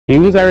He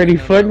was already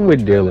flirting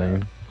with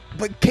Dylan.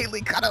 But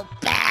Kaylee got a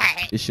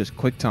bag. It's just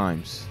quick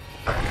times.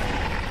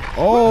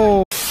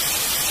 Oh.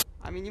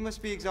 I mean, you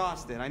must be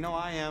exhausted. I know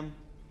I am.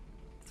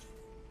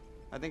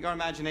 I think our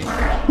imagination.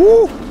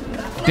 Woo!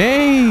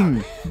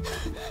 Dang.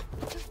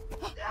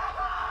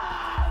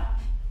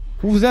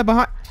 Who was that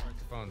behind?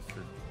 Microphones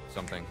for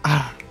something.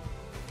 Ah.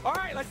 All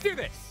right, let's do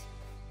this.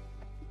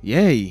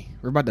 Yay.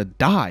 We're about to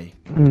die.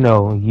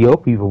 No, your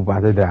people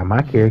about to die.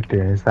 My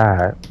character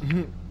inside.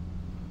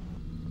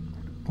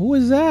 Who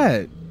is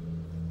that?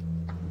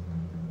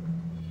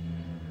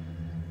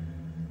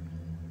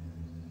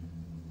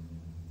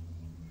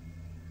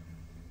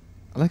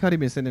 I like how they've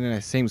been sitting in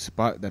that same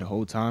spot that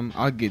whole time.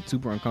 I'll get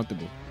super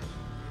uncomfortable.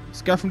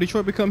 This guy from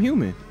Detroit become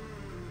human.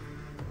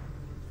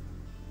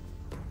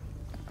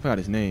 I forgot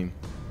his name.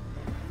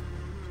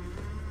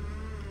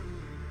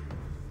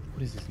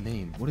 What is his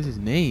name? What is his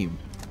name?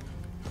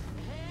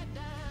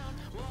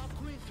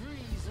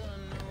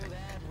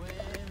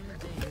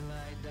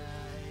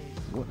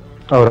 What?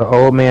 Oh, the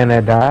old man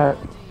that died?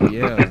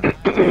 Yeah.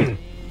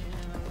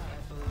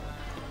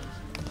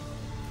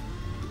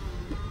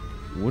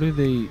 What are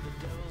they?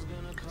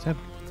 Is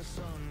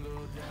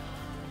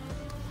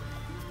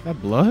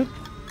that blood?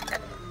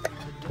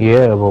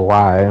 Yeah, but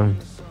why?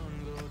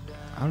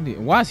 I don't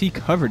even, why is he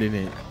covered in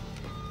it?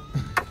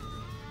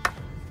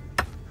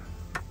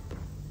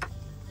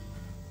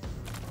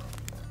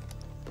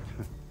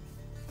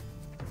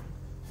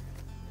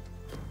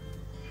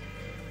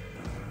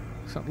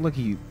 Something like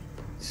he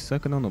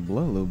sucking on the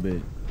blood a little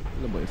bit.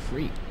 Little bit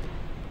freak.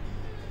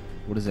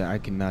 What is that? I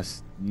cannot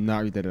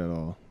not read that at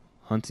all.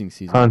 Hunting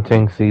season.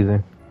 Hunting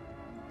season.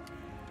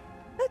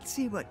 Let's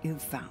see what you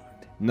found.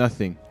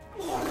 Nothing.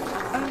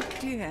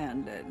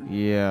 Empty-handed.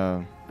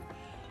 Yeah.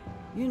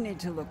 You need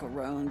to look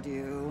around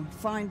you,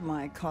 find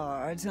my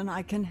cards, and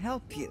I can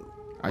help you.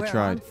 I Where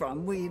tried. I'm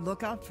from, we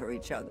look out for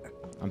each other.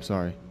 I'm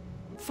sorry.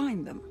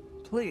 Find them,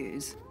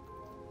 please.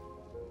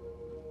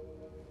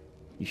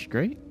 You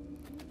straight?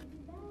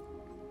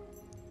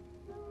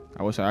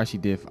 I wish I actually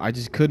did. I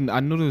just couldn't.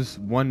 I knew there was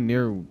one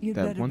near You'd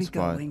that better one be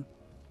spot. going.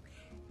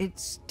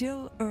 It's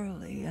still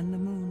early and the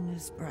moon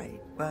is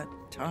bright, but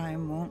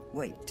time won't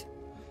wait.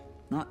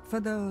 Not for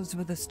those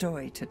with a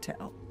story to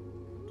tell.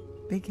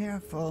 Be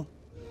careful.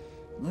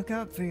 Look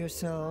out for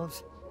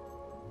yourselves.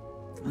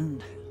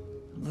 And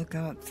look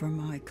out for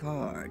my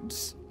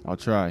cards. I'll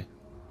try.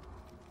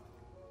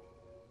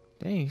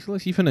 Dang, she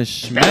looks, she finna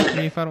smack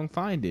me if I don't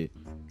find it.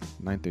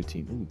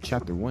 913. Ooh,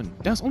 chapter 1.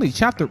 That's only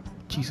chapter.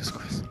 Jesus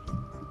Christ.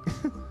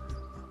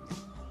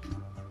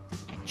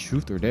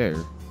 Truth or Dare.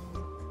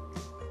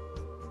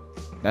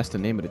 That's the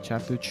name of the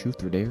chapter.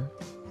 Truth or Dare.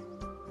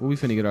 What we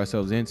finna get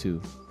ourselves into?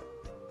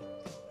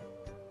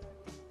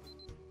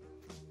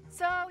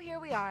 So here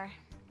we are,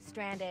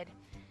 stranded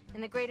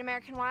in the great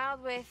American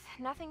wild with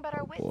nothing but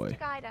our wits to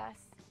guide us.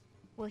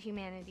 Will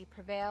humanity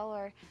prevail,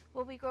 or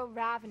will we grow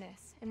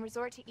ravenous and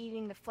resort to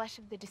eating the flesh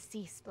of the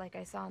deceased like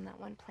I saw in that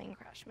one plane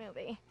crash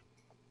movie?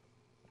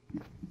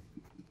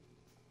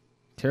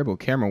 Terrible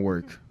camera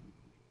work.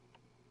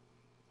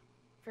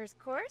 First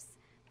course,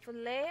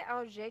 filet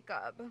au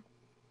Jacob.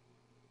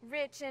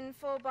 Rich and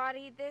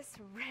full-bodied, this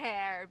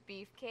rare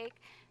beefcake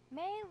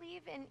may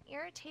leave an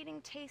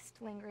irritating taste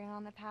lingering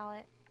on the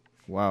palate.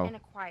 Wow. An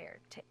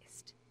acquired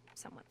taste,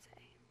 some would say.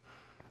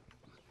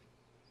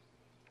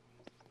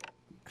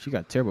 She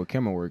got terrible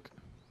camera work.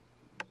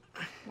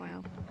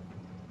 Wow.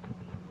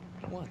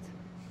 What?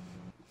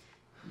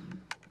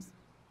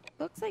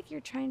 Looks like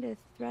you're trying to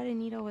thread a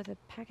needle with a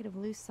packet of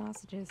loose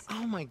sausages.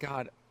 Oh my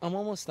god, I'm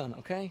almost done,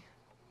 okay?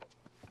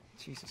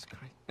 Jesus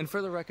Christ. And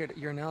for the record,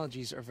 your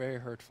analogies are very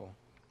hurtful.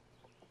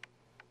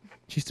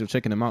 She's still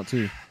checking them out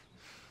too.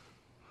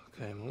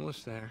 Okay, I'm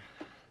almost there.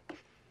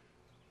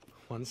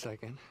 1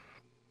 second.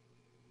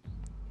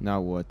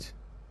 Now what?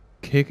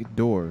 Kick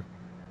door.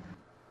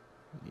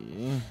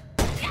 Yeah.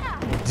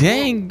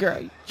 Dang,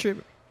 girl, you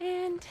tripping.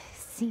 And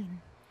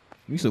scene.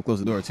 You still close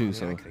the door too, I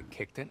so. could have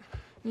kicked it.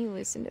 You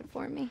loosened it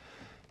for me.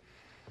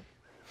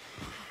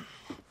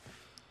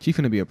 She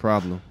finna be a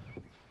problem.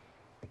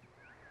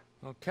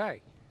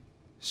 Okay.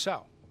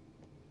 So,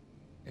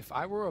 if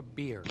I were a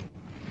beer,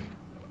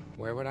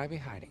 where would I be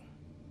hiding?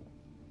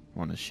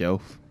 On a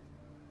shelf.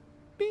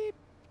 Beep,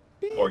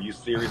 beep. Are you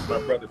serious, my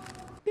brother?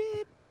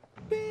 Beep,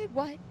 beep.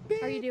 What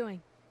are you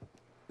doing?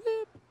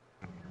 Beep.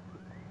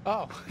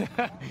 Oh,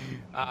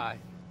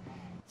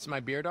 it's my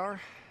beer dar.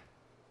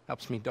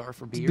 Helps me dar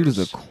for beers. This dude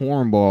is a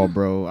cornball,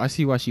 bro. I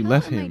see why she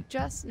left Am I him.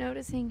 just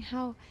noticing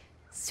how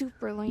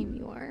super lame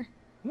you are?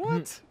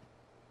 What?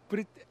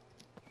 But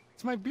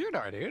it's my beer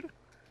dar, dude.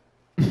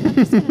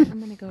 I'm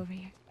gonna go over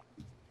here.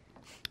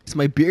 It's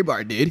my beer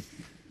bar, dude.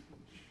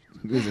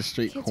 This is a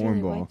straight Kids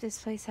really cornball. wipe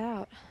this place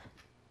out.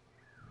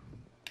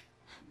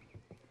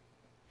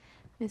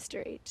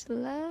 Mr. H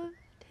loved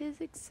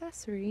his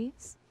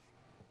accessories.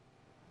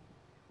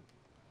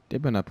 They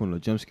better not put no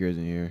jump scares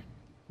in here.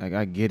 Like,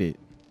 I get it.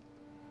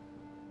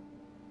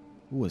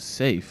 Who was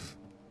safe?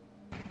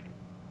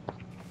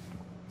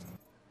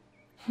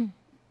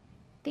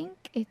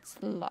 Think it's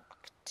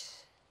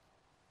locked.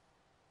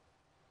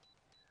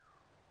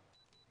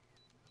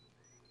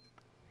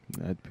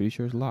 I'm pretty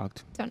sure it's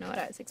locked. Don't know what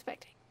I was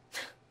expecting.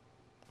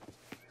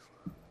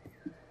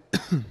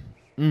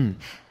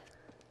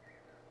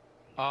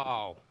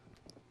 Oh.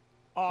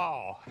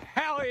 Oh,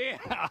 hell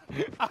yeah.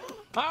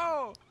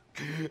 Oh,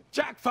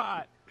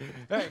 jackpot.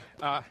 Hey,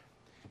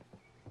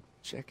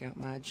 check out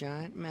my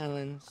giant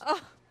melons. Oh.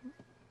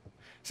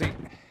 See,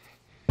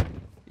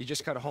 you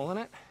just cut a hole in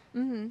it.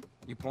 Mm-hmm.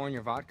 You pour in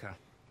your vodka.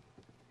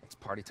 It's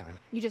party time.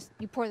 You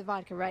pour the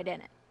vodka right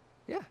in it.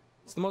 Yeah,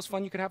 it's the most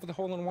fun you could have with a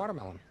hole in a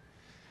watermelon.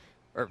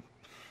 Or,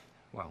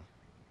 well,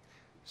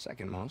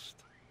 second most.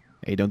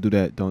 Hey, don't do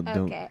that. Don't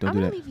Okay, do I'm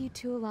that. gonna leave you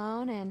two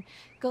alone and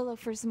go look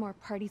for some more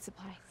party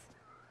supplies.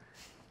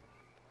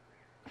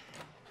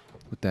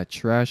 With that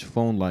trash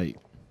phone light.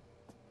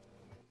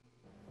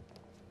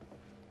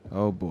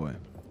 Oh boy.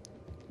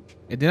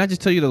 And then I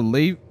just tell you to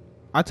leave.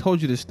 I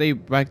told you to stay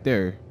back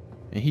there,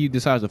 and he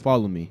decides to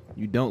follow me.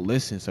 You don't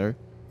listen, sir.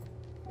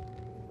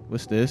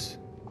 What's this?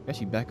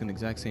 Actually, back in the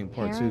exact same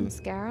part too.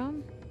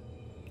 Scarum?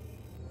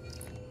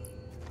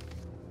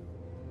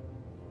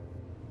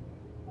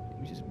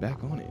 You just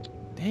back on it.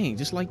 Dang,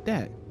 just like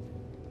that.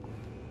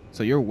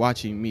 So you're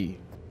watching me.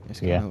 That's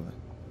kind of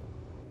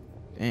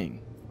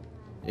dang.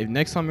 If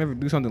next time we ever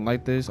do something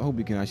like this, I hope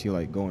we can actually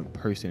like go in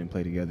person and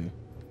play together.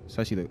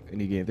 Especially in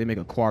the game. If they make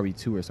a Quarry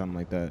 2 or something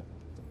like that.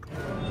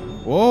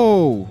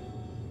 Whoa.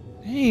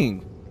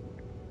 Dang.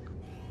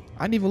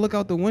 I didn't even look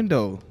out the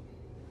window.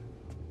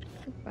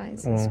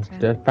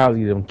 That's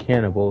probably them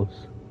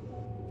cannibals.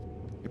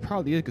 It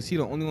probably is because he's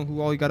the only one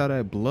who always got all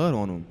that blood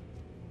on him.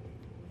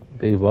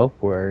 They both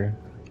were.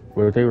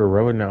 Where they were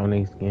rubbing that on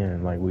their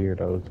skin like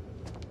weirdos.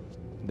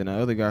 Then the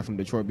other guy from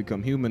Detroit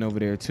become human over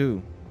there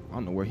too. I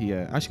don't know where he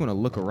at. I just want to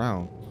look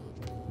around.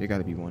 There got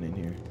to be one in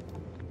here.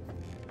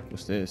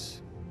 What's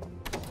this?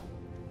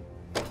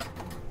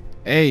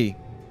 Hey.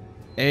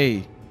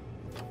 Hey.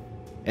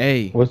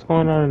 Hey. What's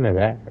going on in the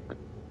back?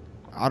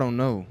 I don't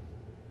know.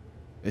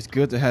 It's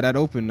good to have that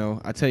open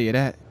though. I tell you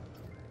that.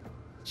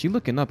 She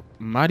looking up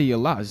mighty a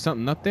lot. Is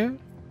something up there?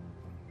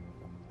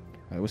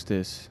 Hey, what's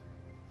this?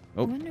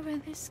 Oh. I wonder where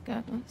this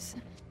goes.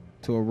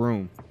 To a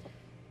room.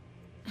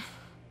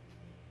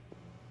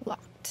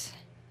 Locked.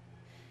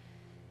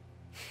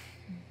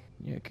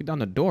 Yeah, kick down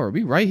the door.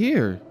 We right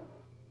here.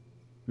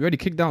 We already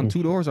kicked down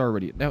 2 doors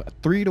already. Now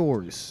 3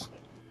 doors.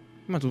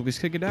 You might as well just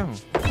kick it down.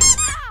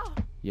 Ow!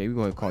 Yeah, we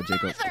go ahead and call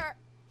Jacob.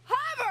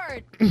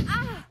 Hubbard!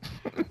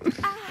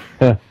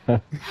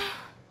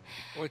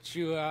 What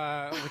you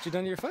done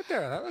to your foot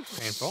there? That looks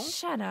painful.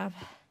 Shut up.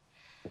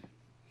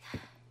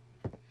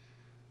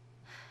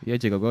 Yeah,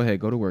 Jacob, go ahead.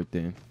 Go to work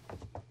then.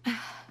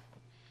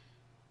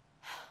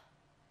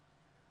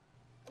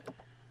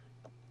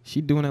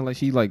 She doing it like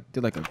she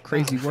did like a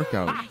crazy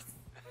workout.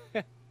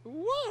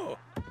 Whoa.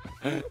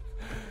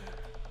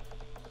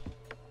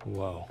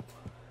 Whoa.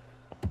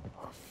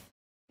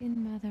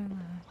 In mother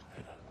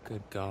love.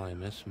 Good golly,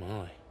 Miss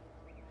Molly.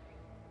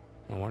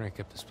 No wonder I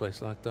kept this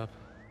place locked up.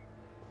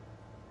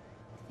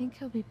 Think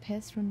he'll be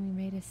pissed when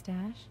we made a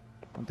stash?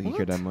 I don't think he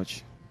cared that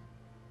much.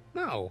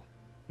 No.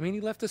 I mean,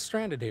 he left us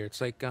stranded here.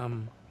 It's like,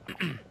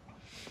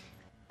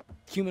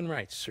 human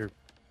rights or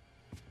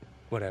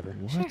whatever.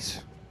 What?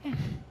 Sure. Yeah.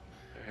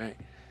 All right.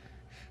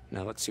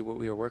 Now let's see what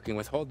we are working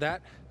with. Hold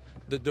that.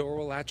 The door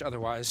will latch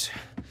otherwise.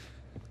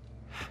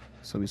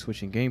 So we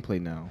switching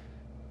gameplay now.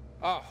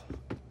 Oh.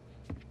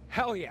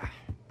 Hell yeah.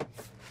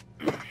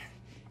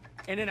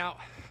 In and out.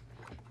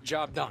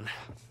 Job done.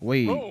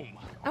 Wait. Boom.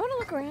 I want to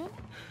look around.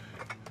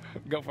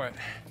 Go for it.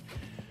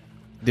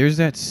 There's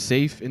that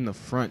safe in the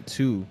front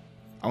too.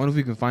 I wonder if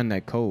we can find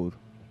that code.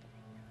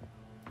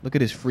 Look at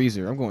this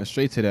freezer. I'm going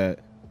straight to that.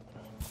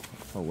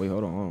 Oh wait,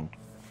 hold on.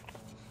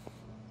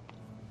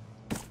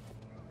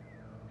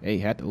 Hey,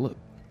 had to look.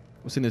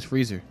 What's in this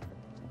freezer?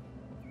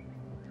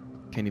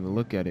 Can't even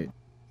look at it.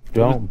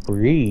 Don't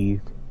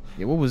breathe.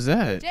 Yeah, what was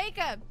that?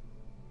 Jacob,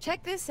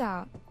 check this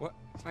out. What?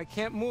 I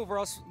can't move or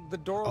else the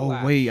door will Oh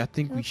latch. wait, I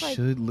think It we looks like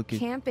should look at.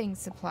 camping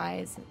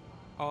supplies.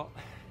 Oh,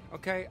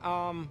 okay.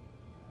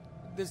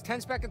 There's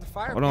tents back at the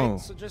fire Hold on.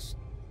 pit, so just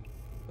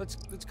let's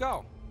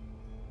go.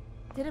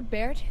 Did a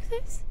bear do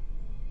this?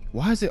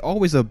 Why is it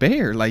always a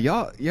bear? Like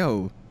y'all,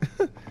 yo.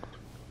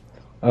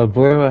 A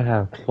bear will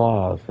have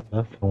claws.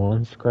 That's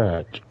one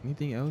scratch.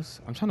 Anything else?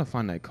 I'm trying to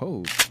find that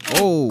code.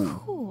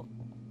 Oh. Cool.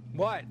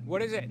 What?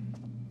 What is it?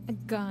 A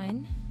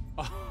gun.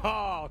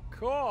 Oh,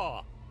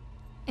 cool.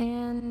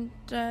 And,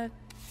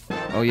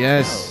 Oh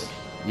yes,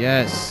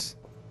 yes.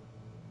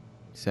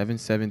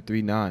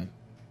 7739.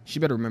 She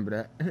better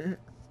remember that.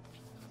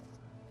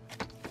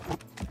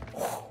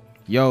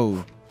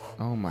 Yo.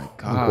 Oh my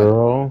God.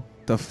 Girl.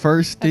 The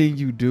first thing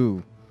you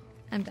do.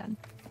 I'm done.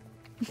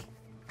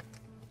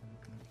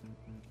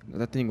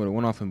 That thing would have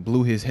went off and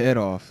blew his head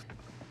off.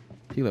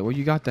 He like, where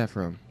you got that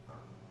from?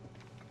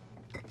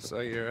 So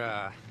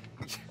you're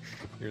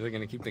really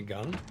gonna keep the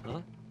gun,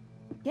 huh?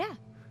 Yeah.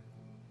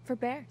 For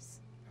bears.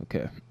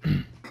 Okay.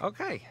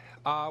 Okay.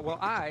 Well,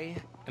 I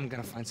am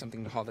gonna find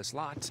something to haul this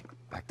lot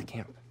back to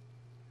camp.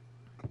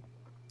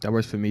 That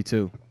works for me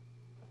too.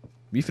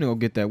 We finna go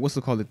get that. What's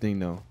the call the thing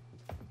though?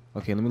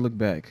 Okay, let me look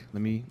back.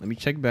 Let me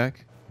check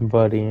back.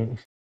 Buddy ain't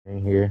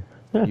in here.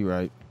 You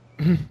right.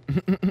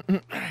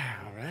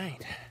 All right.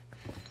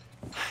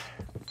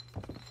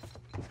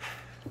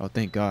 Oh,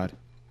 thank God.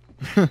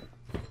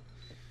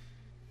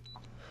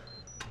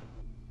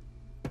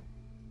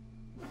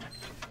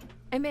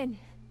 I'm in.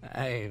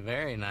 Hey,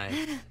 very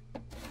nice.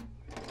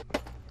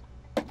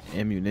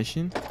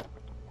 Ammunition.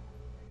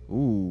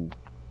 Ooh.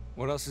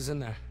 What else is in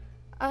there?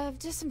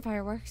 Just some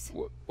fireworks.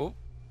 What?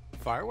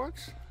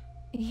 Fireworks?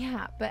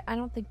 Yeah, but I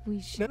don't think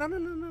we should.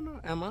 No,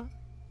 Emma.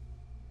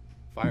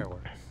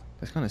 Fireworks.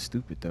 That's kind of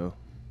stupid though.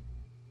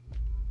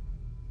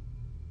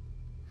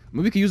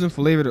 Maybe we could use them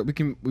for later. We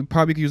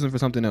probably could use them for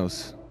something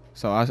else.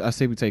 So I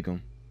say we take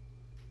them.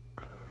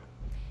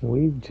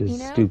 We just You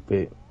know?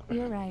 stupid.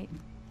 You're right.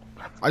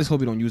 I just hope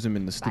we don't use them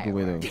in the stupid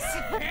way though.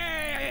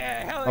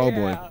 Yeah, hell Oh,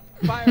 yeah.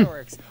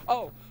 Fireworks.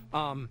 Oh,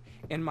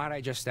 and might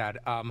I just add,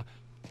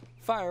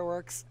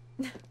 fireworks.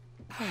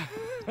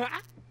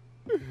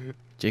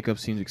 Jacob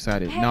seems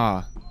excited. Hey.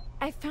 Nah.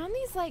 I found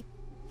these like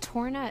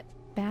torn up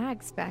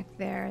bags back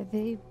there.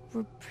 They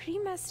were pretty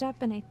messed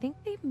up, and I think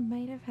they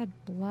might have had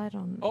blood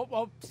on them.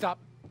 Oh, stop.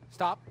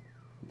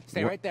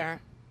 Stay What? right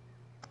there.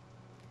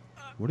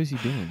 What is he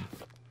doing?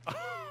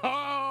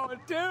 Oh,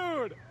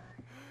 dude.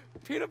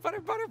 Peanut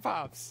butter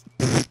pops.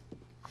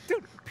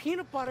 Dude,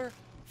 peanut butter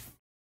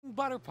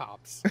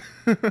pops.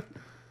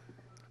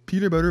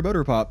 Peanut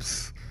butter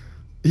pops.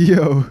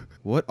 Yo,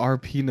 what are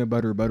peanut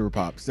butter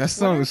pops? That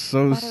sounds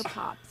so. Butter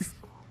pops.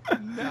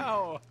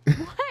 No.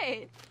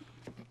 What?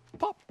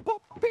 Pop,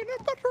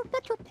 peanut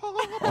butter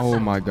pops. Oh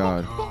my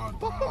God. Pop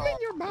them in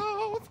your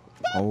mouth.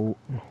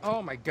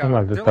 Oh, my God. I'm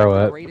about to They're throw like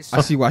the up. greatest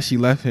I see why she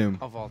left him.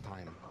 of all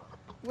time.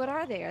 What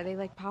are they? Are they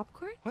like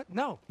popcorn? What?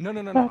 No.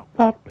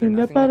 Pop They're peanut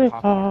nothing butter like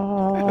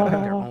popcorn. They're like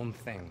their pop. own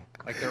thing.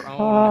 Like their own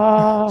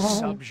Pop.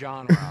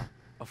 subgenre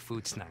of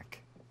food snack.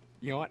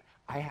 You know what?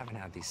 I haven't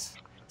had these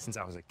since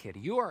I was a kid.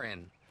 You are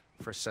in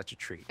for such a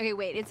treat. Okay,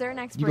 wait. Is there an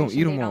gonna expiration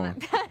eat 'em date all. on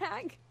that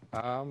bag?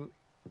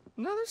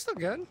 No, they're still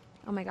good.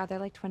 Oh my God, they're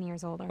like 20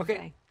 years old, aren't Okay.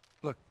 they?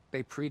 Look,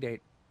 they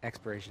predate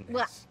expiration dates.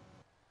 Blah.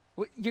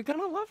 Well, you're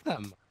gonna love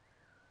them.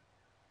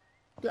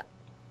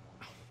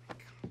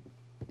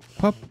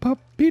 Pop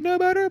peanut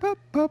butter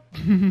pop.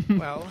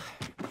 Well,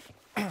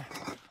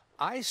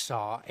 I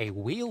saw a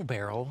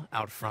wheelbarrow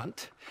out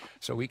front,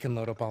 so we can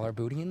load up all our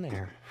booty in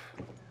there.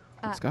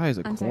 This guy is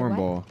a I'm sorry, what?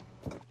 cornball.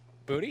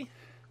 Booty?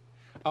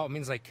 Oh, it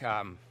means like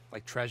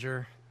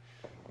treasure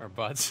or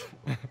butts.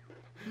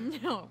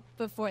 No,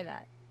 before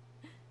that.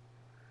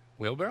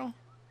 Wheelbarrow?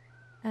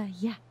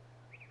 Yeah.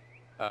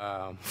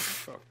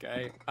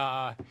 Okay.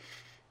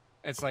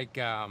 It's like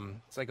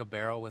a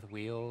barrel with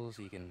wheels.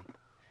 You can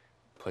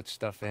put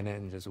stuff in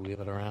it and just wheel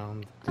it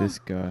around. This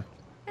guy.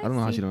 I don't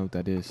know how she don't know what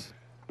that is.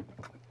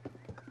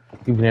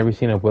 You've never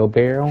seen a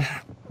wheelbarrow?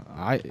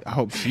 I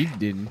hope she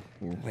didn't.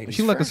 Well, Ladies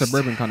she's like a first.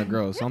 suburban kind of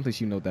girl, so I don't think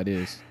she know what that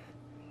is.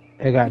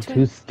 It got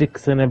two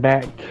sticks in the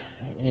back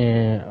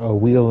and a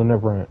wheel in the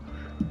front.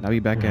 Now we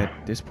back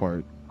at this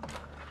part.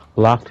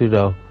 Locked it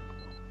though.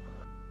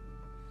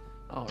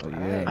 All Oh, right.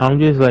 yeah. I'm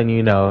just letting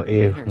you know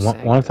if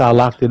Intersect. once I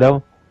locked it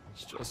though,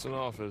 It's just an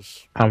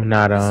office. I'm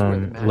not This is where the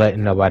magic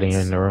letting nobody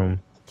happens. in the room.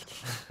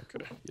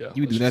 Okay. Yeah.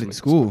 You would do let's that just in make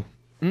school.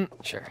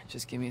 Sure.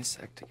 Just give me a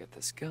sec to get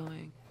this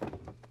going.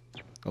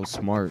 Oh,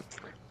 smart.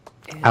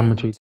 I'm gonna And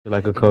treat you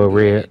like a code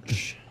red.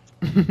 engage.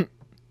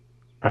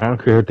 I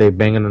don't care if they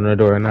banging on the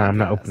door or not. I'm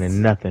not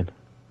opening nothing.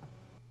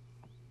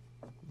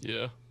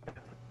 Yeah.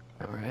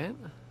 All right.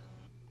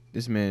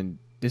 This man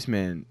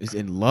is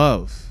in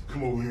love.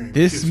 Come over here and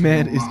This kiss me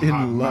man on is my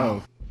hot in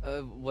love.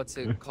 What's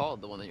it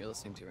called? The one that you're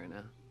listening to right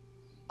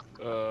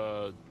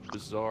now?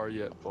 Bizarre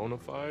yet bona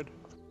fide.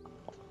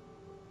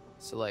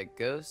 So like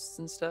ghosts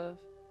and stuff.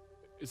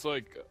 It's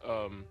like,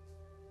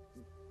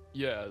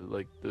 yeah,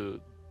 like the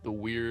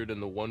weird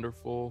and the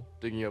wonderful,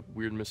 digging up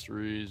weird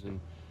mysteries and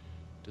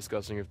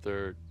discussing if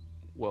they're,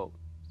 well,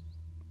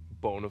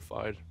 bona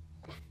fide.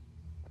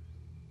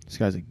 This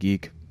guy's a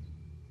geek.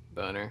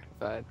 Boner.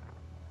 Fied.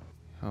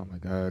 Oh my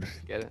God.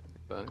 Get it?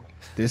 Boner.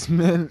 This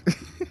man.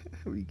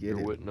 We get Your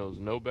it. wit knows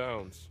no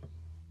bounds.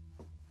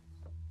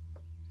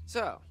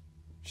 So,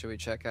 should we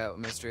check out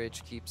what Mr.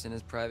 H keeps in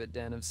his private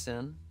den of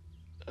sin?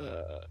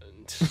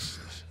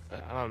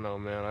 I don't know,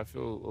 man. I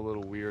feel a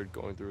little weird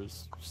going through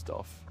his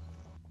stuff.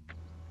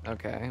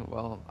 Okay,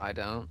 well, I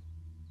don't.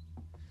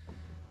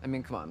 I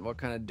mean, come on, what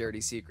kind of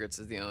dirty secrets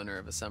is the owner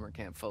of a summer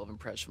camp full of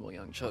impressionable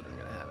young children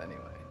gonna have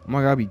anyway? Oh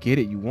my God, we get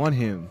it. You want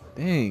him.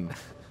 Dang.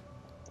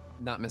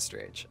 Not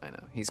Mr. H, I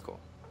know, he's cool.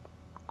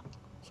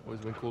 It's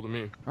always been cool to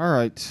me. All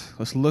right,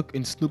 let's look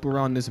and snoop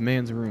around this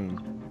man's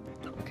room.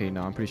 Okay,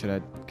 no, I'm pretty sure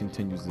that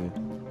continues the.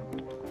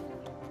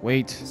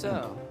 Wait.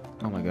 So,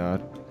 Oh my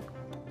God.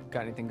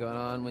 got anything going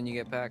on when you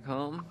get back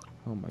home?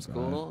 Oh my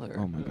School, God. or-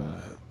 Oh my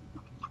God.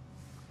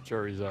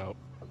 Jury's out.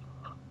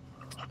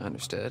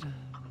 Understood.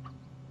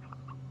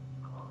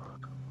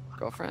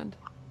 Girlfriend?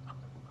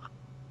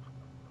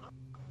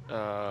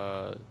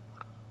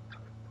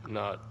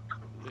 Not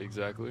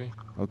exactly.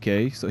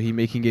 Okay, so he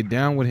making it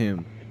down with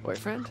him.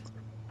 Boyfriend?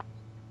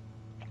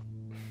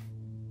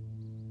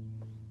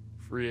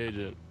 free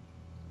agent.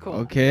 Cool.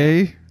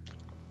 Okay.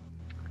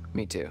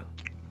 Me too.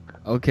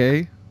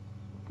 Okay.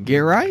 Get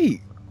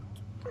right.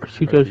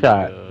 Shoot your The,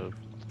 shot.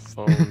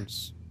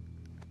 Phones.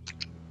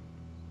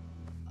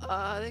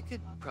 They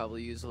could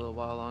probably use a little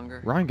while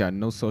longer. Ryan got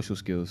no social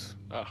skills.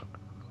 Ah.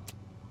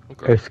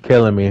 Okay. It's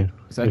killing me.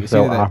 It's, like, It's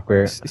so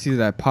awkward. It's either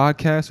that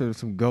podcast or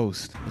some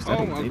ghost.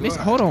 Oh my God.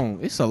 Hold on.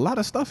 It's a lot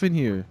of stuff in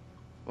here.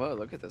 Whoa,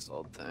 look at this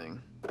old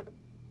thing.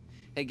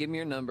 Hey, give me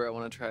your number. I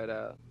want to try it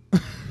out.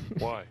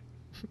 Why?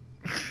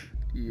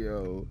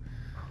 Yo.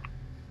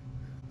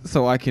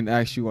 So I can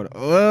ask you what.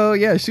 Oh,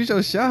 yeah. Shoot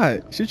your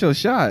shot. Shoot your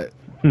shot.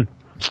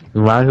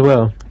 Might as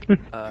well.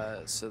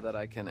 So that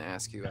I can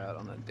ask you out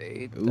on a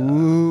date.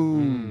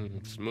 Ooh.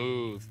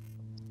 Smooth.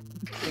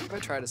 I think if I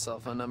tried a cell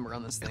phone number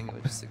on this thing, it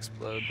would just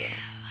explode, though.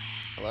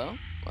 Hello?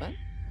 What?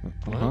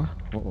 Uh-huh.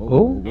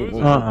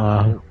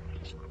 Oh.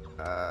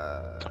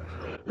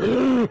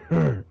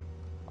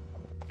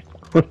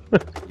 You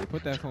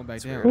put that phone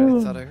back That's down.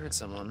 weird. I thought I heard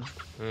someone.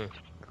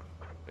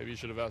 Maybe you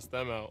should have asked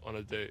them out on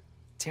a date.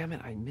 Damn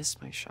it, I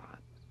missed my shot.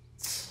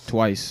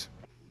 Twice.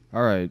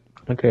 All right.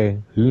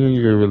 Okay, you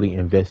need to really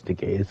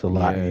investigate. It's a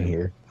lot in Yeah.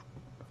 here.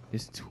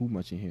 It's too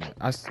much in here.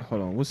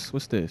 Hold on.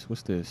 What's this?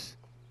 What's this?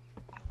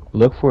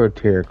 Look for a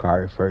tarot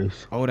card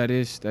first. Oh, that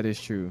is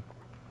true.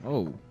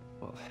 Oh.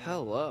 Well,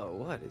 hello.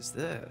 What is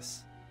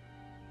this?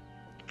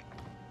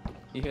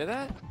 You hear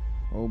that?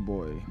 Oh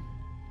boy.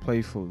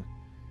 Playful.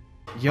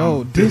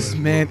 Yo, this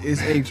man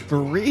is a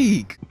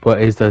freak.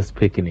 But it's us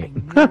picking I it.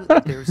 knew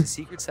that there was a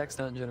secret sex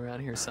dungeon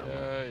around here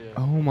somewhere. Yeah.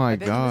 Oh my I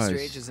bet you gosh. Mr.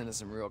 H is into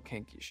some real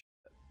kinky shit.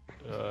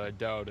 I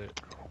doubt it.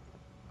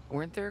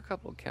 Weren't there a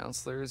couple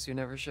counselors who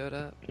never showed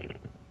up?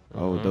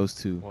 Oh, those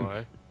two.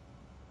 Why?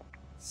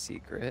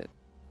 Secret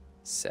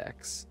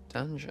sex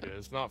dungeon. Yeah,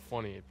 it's not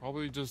funny. It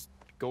probably just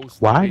goes. to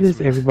Why the does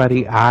basement.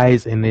 everybody's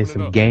eyes in this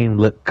Open it up. game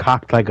look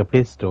cocked like a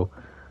pistol?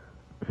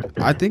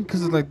 I think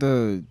because it's like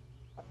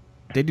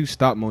they do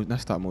stop motion, not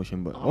stop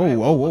motion, but Alright,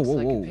 well, looks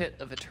like a whoa. pit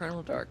of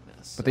eternal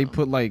darkness. But they so-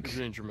 put like This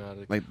ain't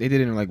dramatic. they did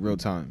it in like real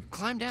time.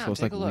 Climb down. so it's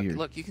Take like a look. weird.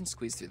 Look, you can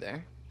squeeze through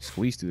there.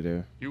 Squeeze through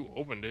there. You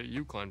opened it.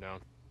 You climb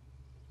down.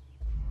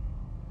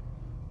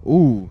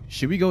 Ooh,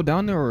 should we go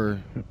down there or?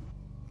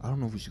 I don't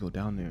know if we should go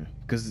down there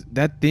because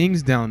that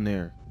thing's down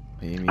there.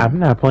 I mean, I'm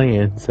not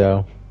playing,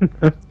 so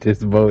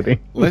just voting.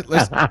 let's.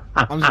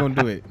 I'm just gonna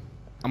do it.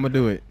 I'm gonna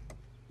do it.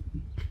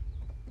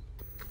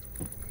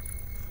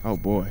 Oh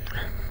boy.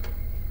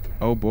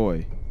 Oh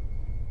boy.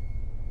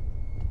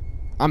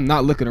 I'm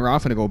not looking around. I'm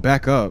finna go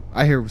back up.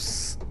 I hear.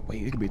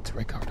 Wait, it could be a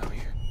red car down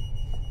here.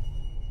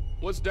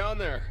 What's down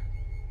there?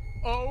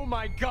 Oh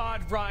my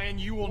God, Ryan,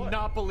 you will What?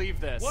 not believe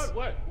this.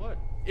 What?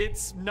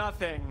 It's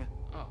nothing.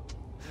 Oh,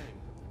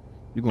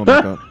 You going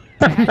back up?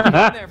 I had you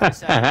in there for a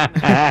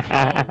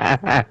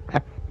second.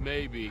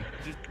 maybe.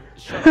 Just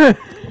shut up.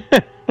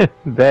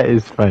 That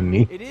is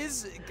funny. It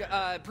is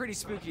pretty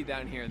spooky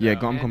down here, though. Yeah,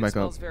 I'm and coming back it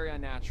up. smells very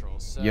unnatural,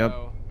 so... Yep.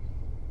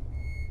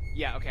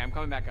 Yeah, okay, I'm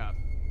coming back up.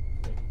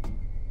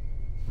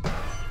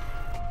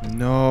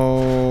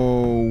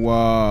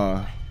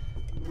 No.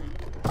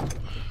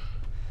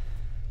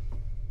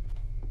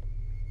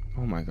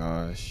 Oh my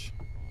gosh.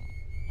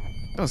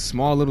 That's a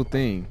small little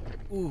thing.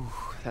 Ooh,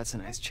 that's a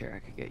nice chair. I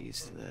could get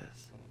used to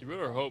this. You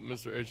better hope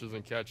Mr. H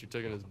doesn't catch you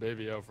taking his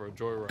baby out for a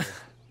joyride.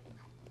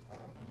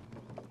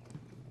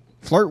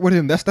 Flirt with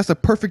him. That's a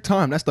perfect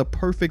time. That's the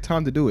perfect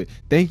time to do it.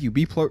 Thank you.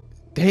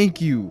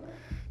 Thank you.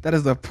 That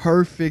is the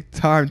perfect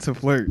time to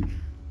flirt.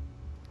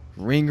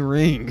 Ring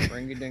ring.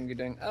 Ringy dingy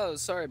ding. Oh,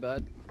 sorry,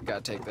 bud.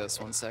 Gotta take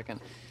this 1 second.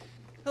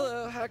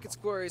 Hello, Hackett's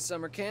Quarry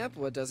Summer Camp.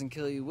 What doesn't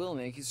kill you will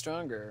make you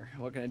stronger.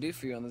 What can I do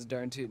for you on this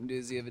darn tootin'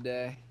 doozy of a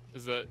day?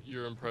 Is that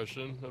your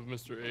impression of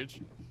Mr. H?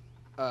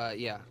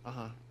 Yeah,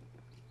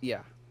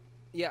 Yeah.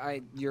 Yeah,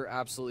 you're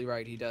absolutely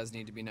right. He does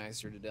need to be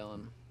nicer to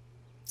Dylan.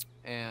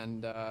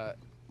 And,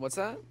 what's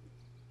that?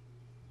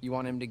 You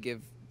want him to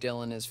give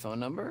Dylan his phone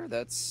number?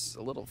 That's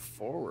a little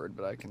forward,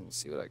 but I can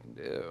see what I can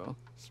do.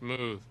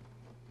 Smooth.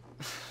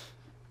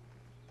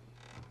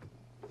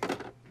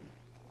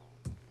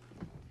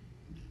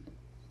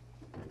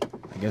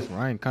 I guess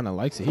Ryan kind of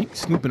likes it. He's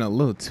snooping a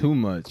little too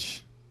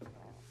much.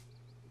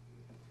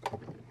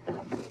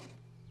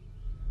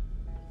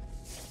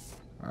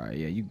 All right,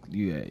 yeah,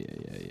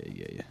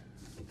 yeah.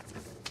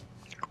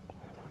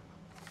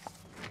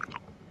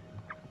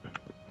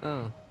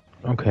 Oh.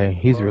 Okay,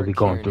 he's Laura really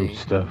going through Kearney,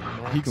 stuff.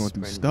 Max He going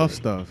through Brindley.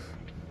 stuff.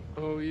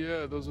 Oh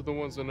yeah, those are the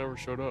ones that never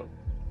showed up.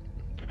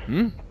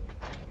 Hmm.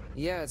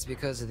 Yeah, it's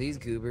because of these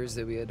goobers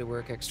that we had to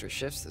work extra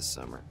shifts this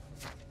summer.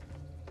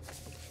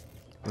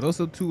 But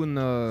also too in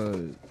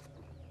the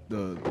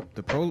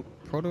prologue.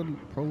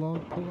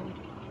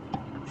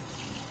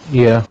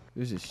 Yeah.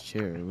 There's this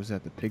chair. Was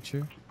that the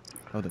picture?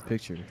 Oh, the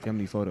picture.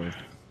 Family photo.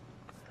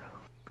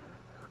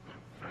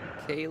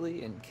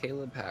 Kaylee and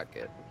Caleb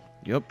Hackett.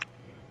 Yep.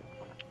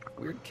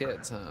 Weird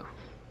kids,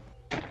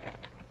 huh?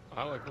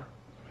 I like them.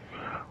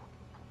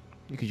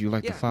 Because you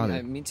like Yeah, the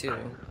father. me too.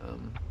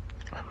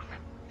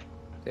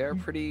 They are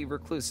pretty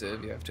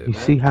reclusive, you have to You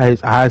admit. see how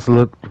his eyes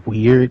look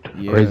weird?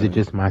 Or is Yeah. it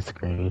just my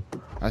screen?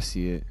 I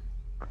see it.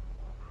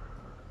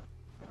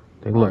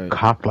 They look Right.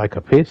 cocked like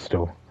a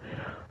pistol.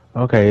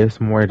 Okay, it's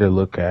more to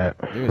look at.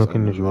 There's Look a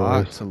in the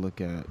lot drawers. to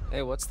look at.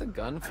 Hey, what's the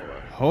gun for?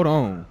 Hold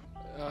on.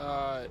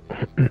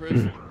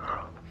 Chris,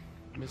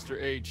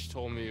 Mr. H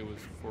told me it was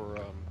for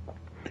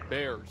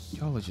bears.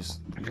 Y'all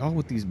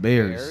with these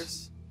bears.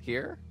 Bears?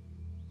 Here?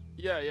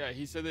 Yeah.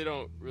 He said they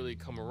don't really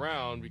come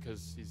around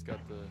because he's got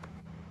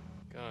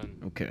the gun.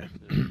 Okay.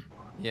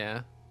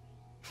 Yeah.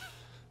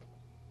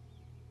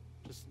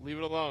 Just leave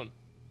it alone.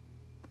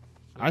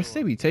 I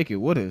say we take it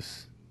with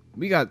us.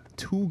 We got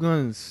 2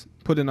 guns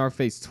put in our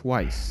face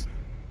twice.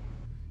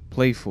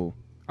 Playful.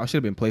 I should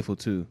have been playful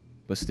too,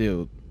 but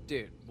still.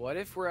 Dude, what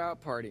if we're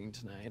out partying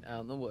tonight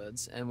out in the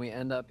woods and we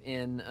end up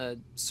in a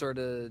sort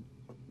of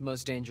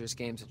most dangerous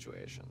game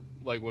situation?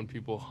 Like when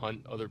people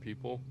hunt other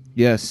people.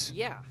 Yes.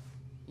 Yeah.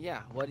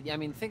 Yeah. I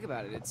mean, think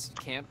about it. It's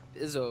camp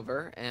is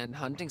over and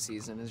hunting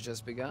season has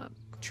just begun.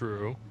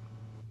 True.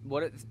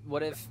 What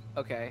if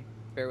okay,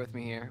 bear with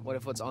me here. What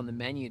if what's on the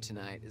menu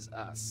tonight is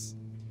us?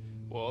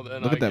 Well,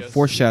 then Look I at that guess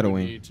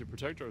foreshadowing. we need to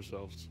protect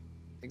ourselves.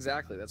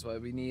 Exactly. That's why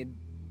we need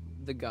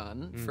the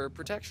gun for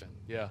protection.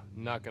 Yeah,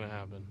 not gonna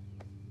happen.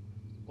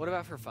 What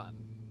about for fun?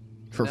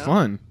 For No?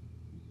 fun.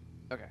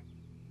 Okay.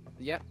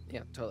 Yeah,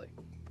 totally.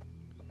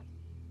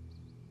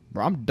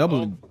 Bro, I'm double.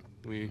 Well,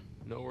 we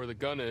know where the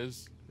gun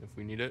is if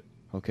we need it.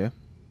 Okay.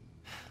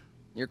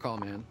 Your call,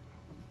 man.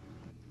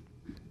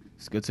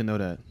 It's good to know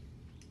that.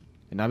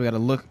 And now we gotta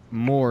look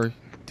more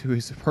to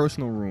his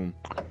personal room.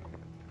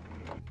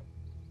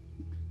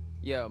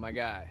 Yo, my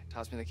guy,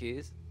 toss me the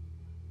keys.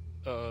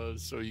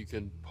 So you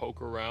can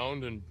poke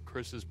around in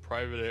Chris's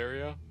private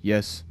area.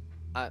 Yes.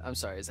 I'm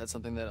sorry, is that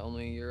something that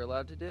only you're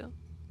allowed to do?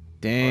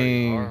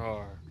 Dang.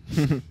 Har.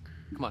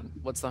 Come on,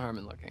 what's the harm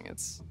in looking?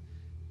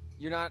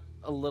 You're not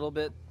a little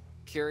bit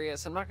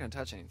curious. I'm not gonna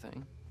touch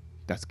anything.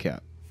 That's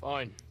cap.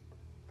 Fine.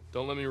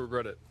 Don't let me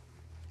regret it.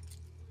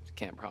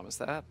 Can't promise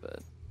that, but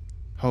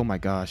Oh my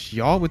gosh.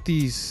 Y'all with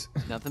these.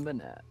 nothing but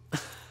net.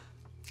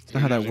 That's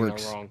not how that You're not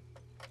works. wrong.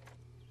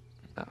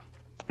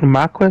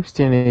 My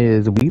question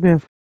is, we've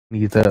been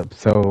these up,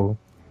 so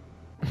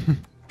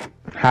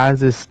how is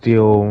this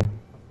still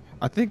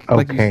I think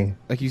okay?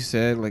 like you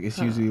said, like it's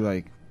usually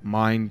like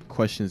mind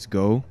questions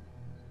go.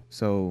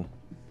 So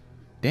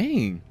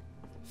dang.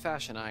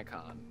 Fashion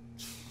icon.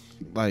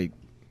 Like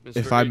Mr.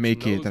 if I H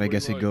make it, knows then I what he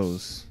guess it likes.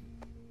 goes.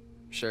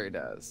 Sure he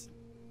does.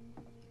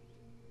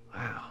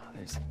 Wow,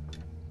 there's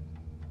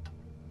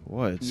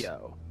What?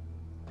 yo.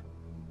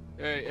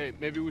 Hey,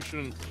 maybe we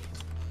shouldn't.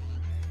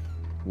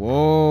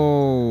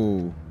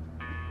 Whoa.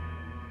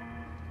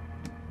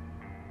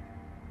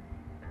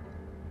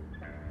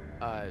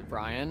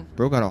 Ryan.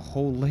 Bro got a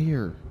whole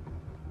layer.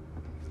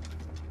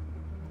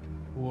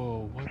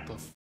 Whoa, what the?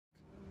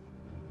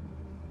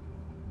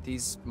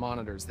 These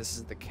monitors. This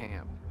is the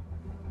camp.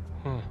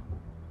 Huh?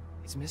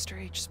 Is Mr.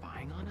 H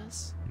spying on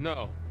us?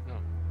 No.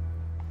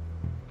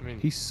 I mean,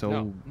 He's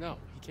so- No,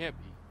 he can't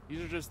be.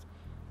 These are just.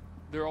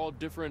 They're all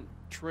different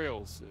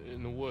trails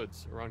in the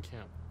woods around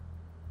camp.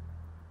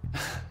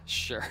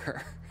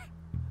 Sure.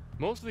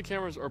 Most of the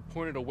cameras are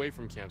pointed away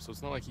from camp, so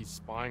it's not like he's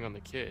spying on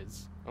the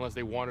kids, unless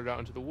they wandered out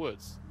into the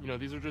woods. You know,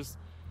 these are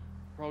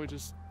probably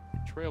just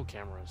trail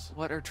cameras.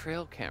 What are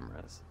trail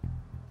cameras?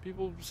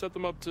 People set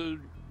them up to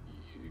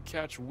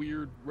catch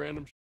weird,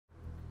 random,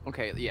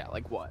 Okay, yeah,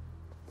 like what?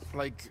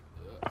 like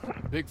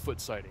Bigfoot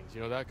sightings.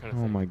 You know, that kind of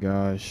Oh thing. my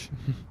gosh.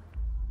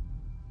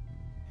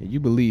 You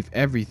believe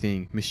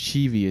everything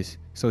mischievous,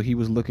 so he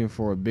was looking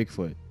for a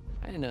Bigfoot.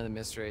 I didn't know that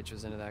Mr. H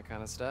was into that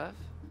kind of stuff.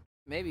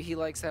 Maybe he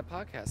likes that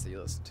podcast that you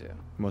listen to.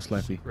 Most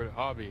likely. Secret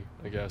hobby,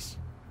 I guess.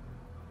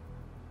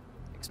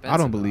 Expensive. I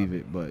don't believe hobby.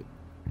 it, but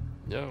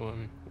Yeah, well, I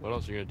mean, what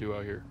else are you gonna do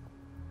out here?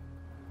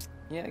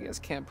 Yeah, I guess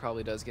camp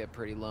probably does get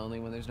pretty lonely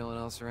when there's no one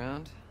else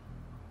around.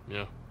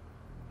 Yeah.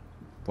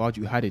 why'd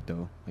you hide it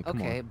though? Like, come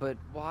Okay, on. but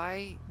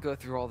why go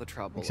through all the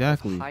trouble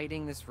Exactly. of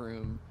hiding this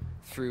room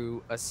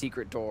through a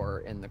secret door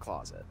in the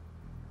closet?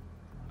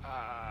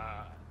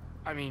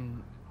 I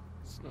mean,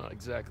 it's not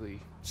exactly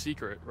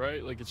secret,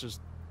 right? Like, it's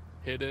just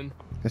hidden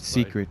That's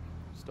like, secret.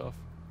 stuff.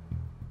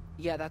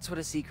 Yeah, that's what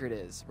a secret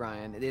is,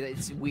 Ryan.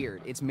 It's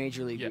weird. It's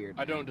majorly Yeah, weird.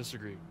 I don't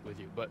disagree with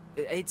you, but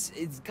It's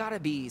gotta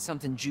be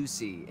something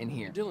juicy in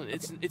here. Dylan,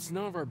 it's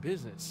none of our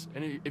business.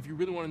 And if you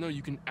really want to know,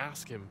 you can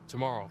ask him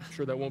tomorrow. I'm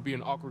sure that won't be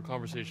an awkward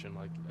conversation,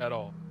 like, at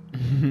all.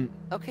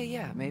 Okay,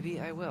 yeah, maybe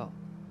I will.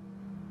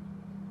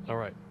 All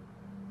right.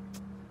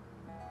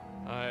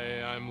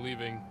 I'm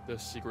leaving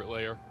this secret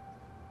lair.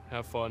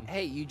 Have fun.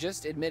 Hey, you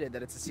just admitted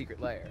that it's a secret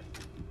lair.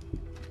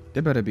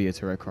 There better be a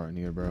tarot card in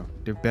here, bro.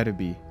 There better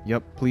be.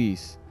 Yep,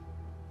 please.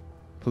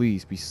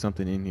 Please be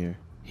something in here.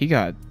 He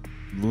got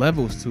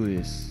levels to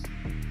this.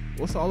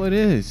 What's all it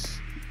is?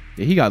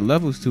 Yeah, he got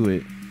levels to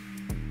it.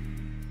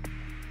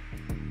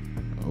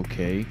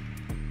 Okay.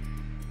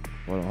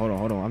 Hold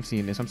on. I'm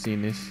seeing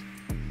this.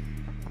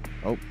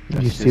 Oh,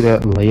 You see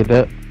that laid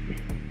up?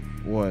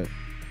 What?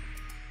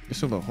 It's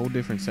still a whole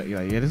different set.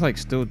 Yeah, there's like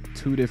still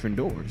two different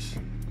doors.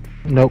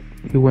 Nope.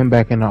 He went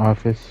back in the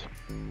office.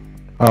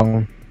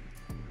 Oh,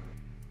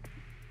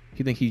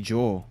 He think he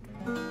Joel.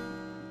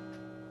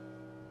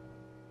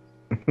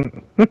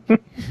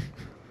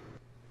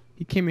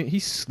 He came in. He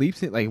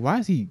sleeps in. Like, why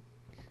is he?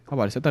 How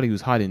about this? I thought he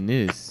was hiding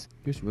this.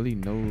 There's really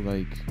no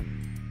like.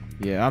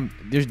 Yeah,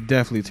 there's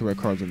definitely tarot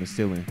cards on the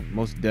ceiling.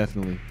 Most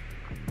definitely.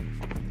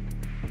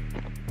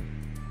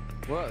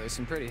 Whoa, there's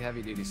some pretty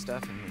heavy duty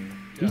stuff in here.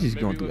 He's just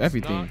going through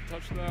everything. Not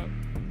touch that.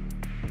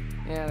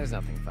 Yeah, there's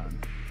nothing fun.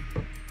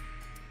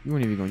 You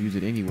weren't even gonna use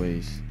it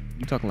anyways.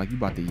 You talking like you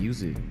about to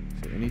use it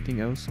for anything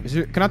else?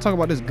 Can I talk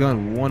about this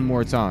gun one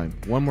more time?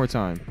 One more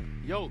time.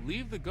 Yo,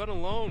 leave the gun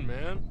alone,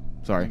 man.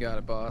 Sorry. You got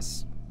it,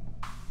 boss.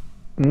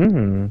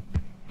 Mm.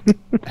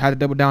 I had to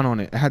double down on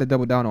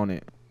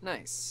it.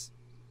 Nice.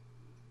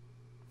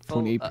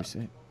 Full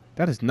 28%.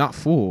 That is not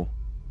full.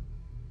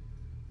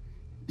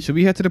 Should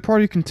we head to the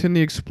party or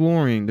continue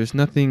exploring? There's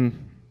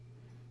nothing.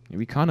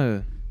 We kind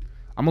of.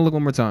 I'm gonna look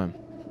one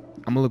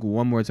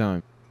more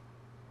time.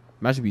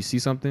 Imagine we see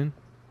something.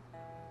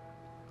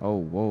 Oh,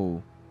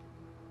 whoa.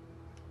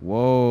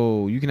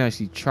 Whoa, you can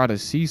actually try to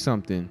see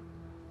something.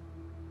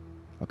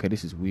 Okay,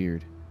 this is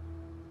weird.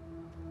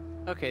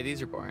 Okay,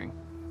 these are boring.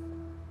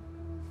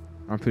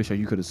 I'm pretty sure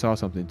you could have saw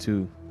something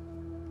too.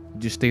 You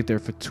just stayed there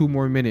for 2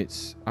 more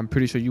minutes. I'm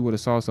pretty sure you would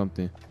have saw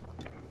something.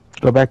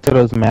 Go back to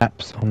those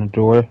maps on the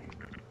door.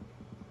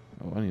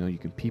 Oh, I didn't know you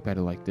can peep at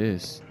it like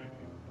this.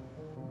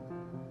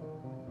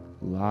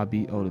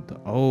 Lobby.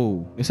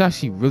 Oh, it's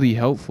actually really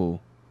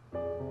helpful.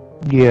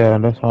 Yeah,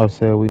 that's why I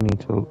said we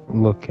need to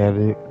look at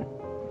it.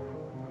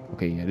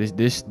 Okay, yeah,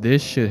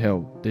 this should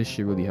help. This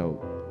should really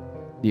help.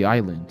 The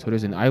island. So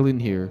there's an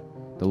island here.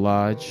 The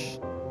lodge.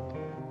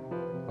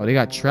 Oh, they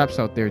got traps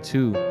out there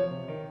too.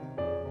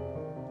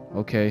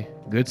 Okay,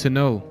 good to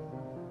know.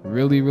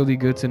 Really, really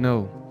good to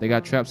know. They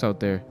got traps out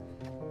there.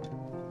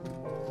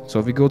 So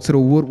if we go to the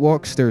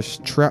woodwalks, there's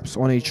traps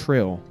on a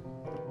trail.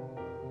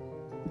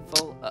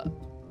 Full up.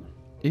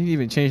 It didn't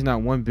even change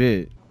not one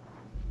bit.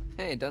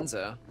 Hey,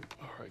 Dunzo.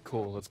 Alright,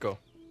 cool. Let's go.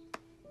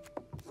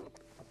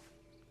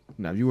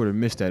 Now, if you would have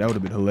missed that, that would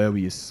have been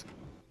hilarious.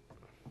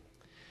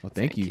 Well,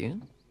 thank you.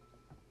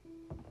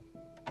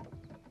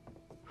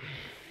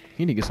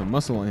 He need to get some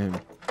muscle on him.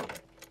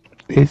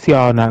 It's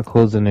y'all not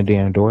closing the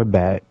damn door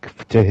back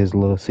to his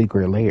little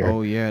secret lair.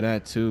 Oh, yeah,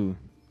 that too.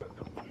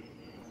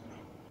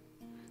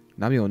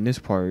 Now be on this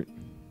part.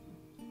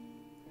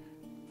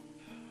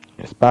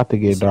 It's about to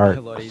get dark.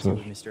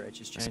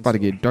 It's about to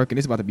get dark and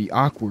it's about to be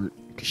awkward.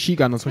 Cause she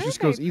got no social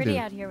skills Pretty either.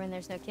 out here when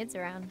there's no kids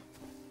around.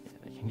 Yeah,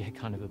 they can get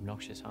kind of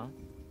obnoxious, huh?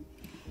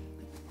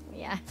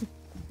 Yeah.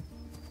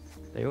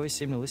 They always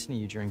seem to listen to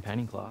you during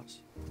painting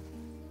class.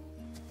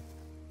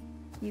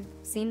 You've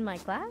seen my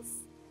class?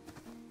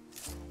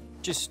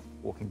 Just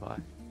walking by.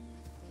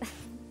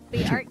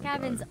 The art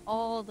cabin's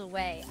all the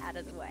way out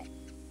of the way.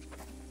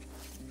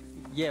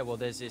 Yeah, well,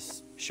 there's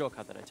this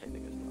shortcut that I take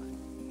that goes by.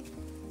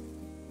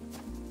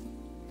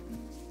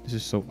 This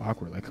is so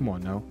awkward. Like, come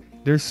on now.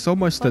 There's so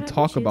much to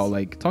talk about.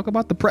 Like, talk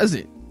about the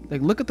present.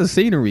 Like, look at the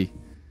scenery.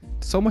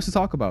 So much to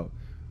talk about.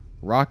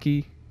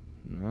 Rocky.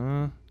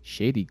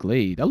 Shady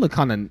Glade. That look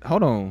kind of...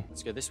 Hold on.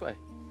 Let's go this way.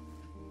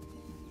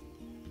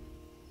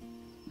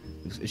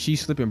 If she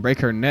slip and break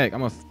her neck,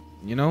 I'm a...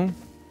 You know?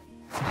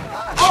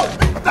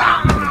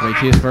 I'm gonna break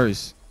his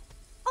first.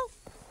 Oh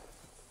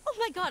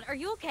my god, are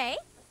you okay?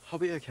 I'll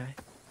be okay.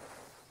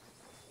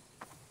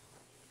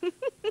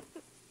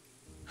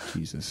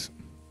 Jesus.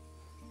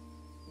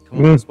 Come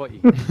on, I'll spot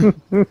you.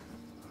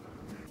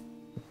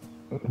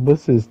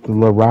 This is the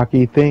little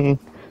Rocky thing.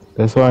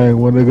 That's why I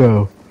want to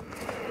go.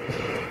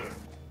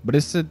 But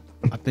it's a...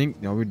 I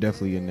think... No, we're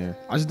definitely in there.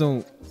 I just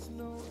don't...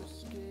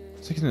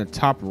 It's like in the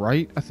top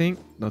right, I think.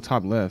 No,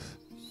 top left.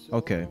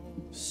 Okay.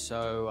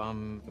 So,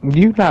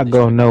 You not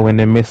gonna know in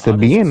the midst of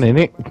being in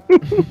it.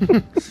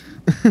 Pretty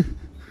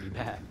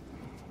bad.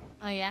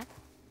 Oh yeah?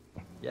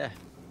 Yeah.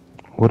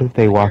 What if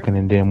they walking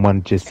and then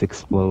one just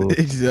explodes?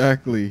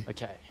 Exactly.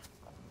 Okay.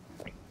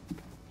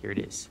 Here it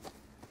is.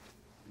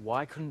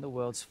 Why couldn't the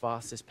world's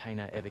fastest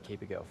painter ever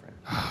keep a girlfriend?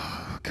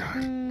 Oh,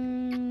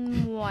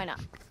 God. Why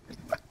not?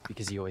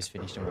 Because he always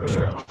finished in one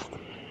stroke.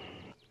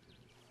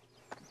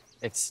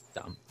 It's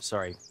dumb.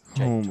 Sorry.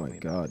 Jake Oh, told my me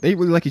God. They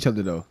really like each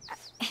other, though.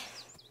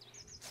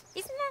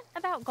 Isn't that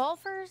about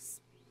golfers?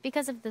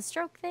 Because of the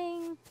stroke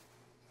thing?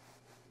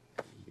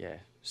 Yeah,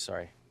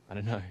 sorry. I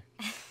don't know.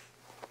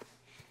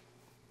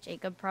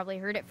 Jacob probably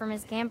heard it from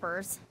his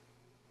campers.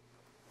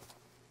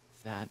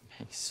 That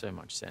makes so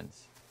much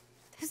sense.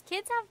 Those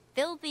kids have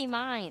filthy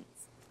minds.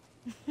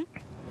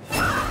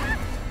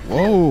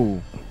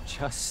 Whoa.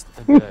 Just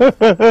a bit.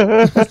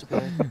 Just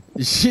a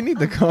bit. She need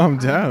to calm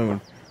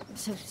down. I'm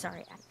so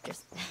sorry. I've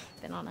just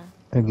been on a...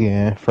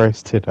 Again,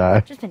 first to die.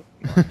 Just been...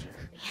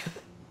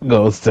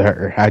 Goes to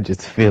her. I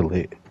just feel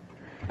it.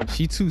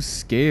 She too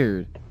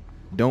scared.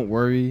 Don't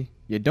worry.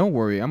 Yeah, don't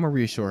worry. I'm gonna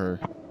reassure her.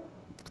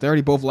 They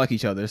already both like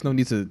each other. There's no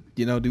need to,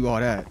 you know, do all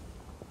that.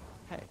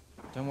 Hey,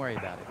 don't worry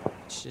about it.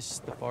 It's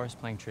just the forest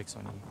playing tricks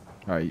on you.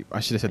 All right, I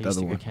should have said the I used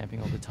other to one. go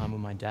camping all the time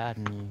with my dad,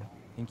 and you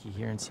think you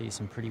hear and see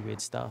some pretty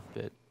weird stuff,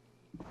 but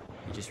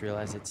you just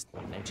realize it's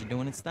nature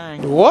doing its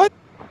thing. What?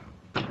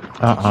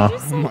 Oh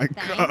my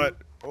God.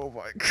 Oh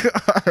my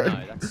God.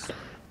 No, that's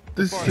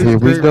This Here is we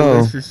great go.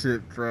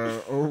 relationship,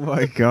 bro. Oh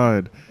my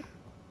god.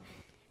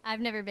 I've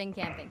never been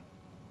camping,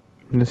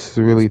 This is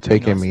really It's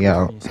pretty taking nice me to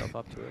open out. yourself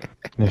up to it.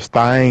 It's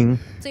dying.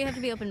 so you have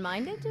to be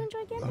open-minded to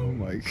enjoy camping. Oh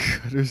my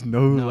god. There's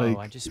no No, like.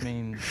 I just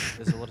mean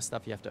there's a lot of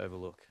stuff you have to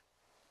overlook.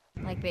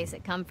 Like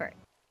basic comfort.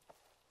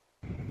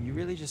 You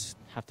really just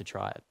have to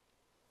try it.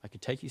 I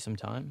could take you some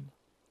time,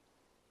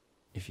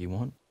 if you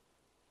want.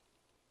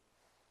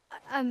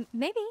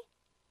 Maybe.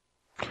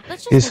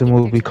 Let's just It's a make it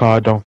movie picture.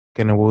 called Don't F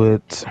in the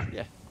Woods.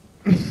 Yeah.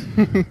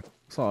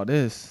 What's all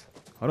this?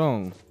 Hold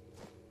on.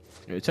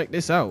 Yeah, check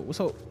this out. What's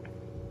up?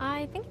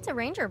 I think it's a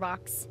ranger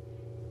box.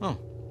 Oh.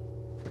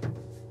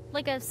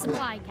 Like a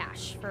supply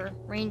cache for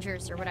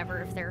rangers or whatever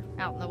if they're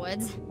out in the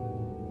woods.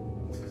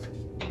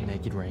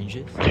 Naked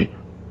rangers.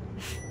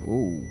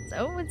 Ooh.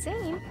 So it would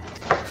seem.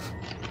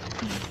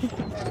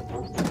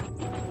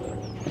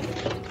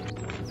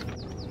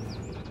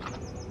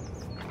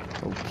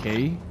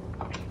 Okay.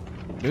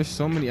 There's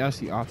so many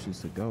actually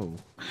options to go.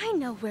 I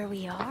know where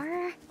we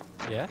are.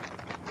 Yeah?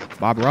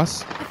 Bob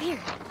Ross. Up here.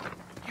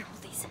 Here,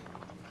 hold these.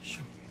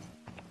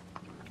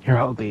 Here,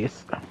 hold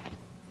these.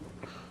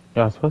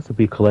 Y'all supposed to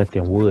be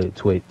collecting wood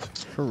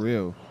twigs. For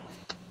real.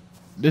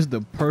 This is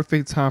the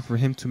perfect time for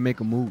him to make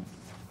a move.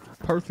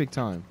 Perfect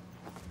time.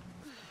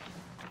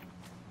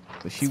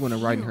 But she want to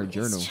write in her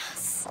journal.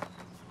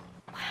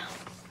 Wow.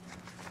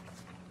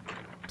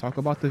 Talk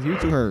about the view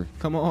to her.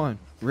 Come on.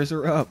 Riz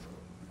her up.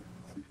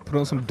 Put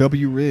on some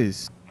W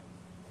Riz.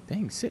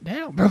 Dang, sit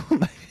down, bro.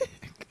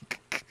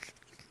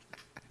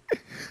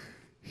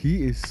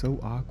 He is so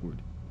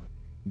awkward.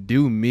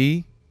 Do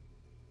me.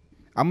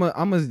 I'm not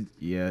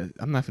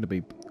finna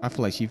be, I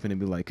feel like she finna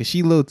be like, cause she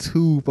a little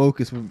too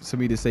focused for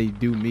me to say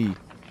do me.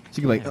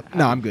 She be like,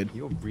 no, I'm good.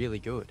 You're really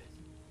good.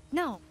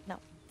 No,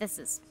 this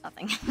is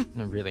nothing.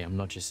 No, really, I'm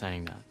not just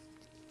saying that.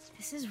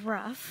 This is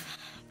rough,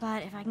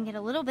 but if I can get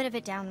a little bit of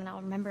it down, then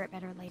I'll remember it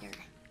better later.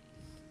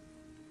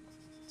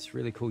 It's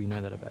really cool you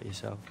know that about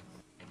yourself.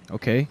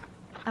 Okay.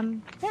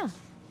 Yeah.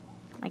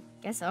 I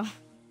guess so.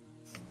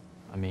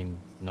 I mean,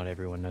 not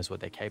everyone knows what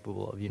they're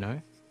capable of, you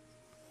know?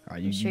 Are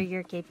I'm sure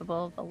you're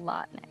capable of a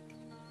lot, Nick.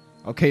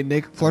 Okay,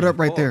 Nick, float up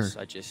right there.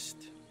 I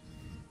just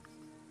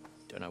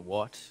don't know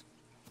what.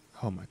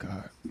 Oh my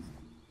god.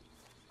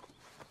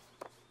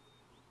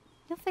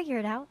 You'll figure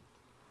it out.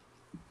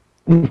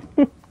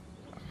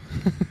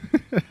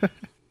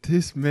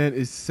 This man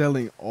is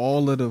selling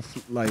all of the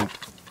like.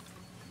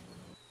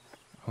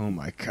 Oh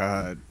my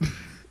god.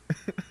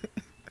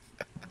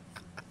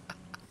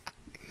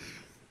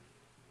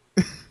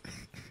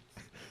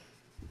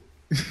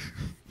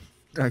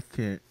 I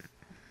can't.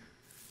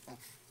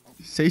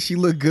 Say she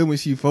look good when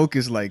she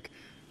focused. Like,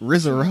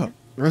 riz her up.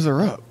 Riz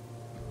her up.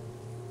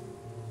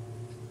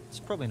 It's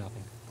probably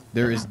nothing.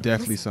 There is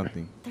definitely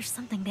something. There's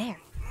something there.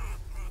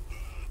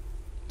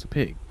 It's a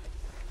pig.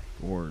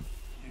 Or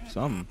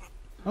something.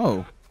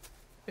 Oh.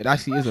 It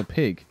actually is a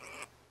pig.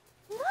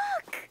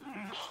 Look!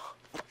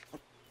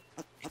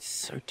 It's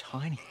so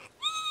tiny.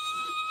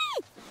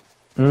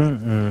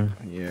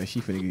 Yeah,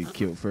 she finna get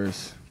killed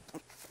first.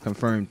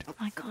 Confirmed. Oh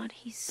my god,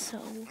 he's so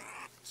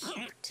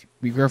cute.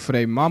 Be careful for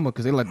their mama,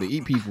 because they like to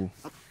eat people.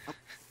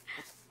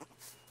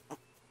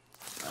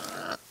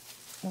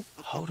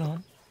 Hold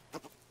on.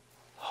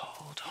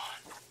 Hold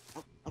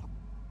on.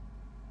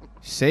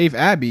 Save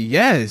Abby,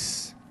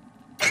 yes.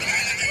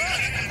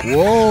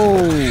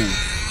 Whoa.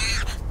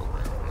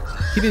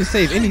 He didn't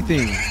save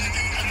anything.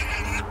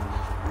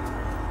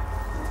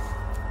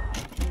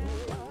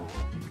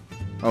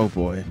 Oh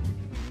boy.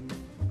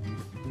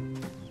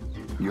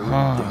 You're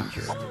in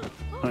danger.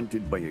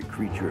 Hunted by a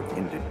creature of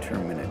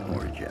indeterminate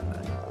origin.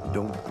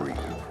 Don't breathe.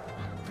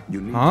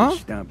 You need to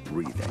stop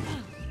breathing,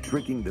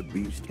 tricking the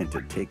beast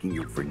into taking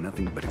you for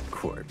nothing but a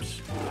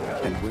corpse.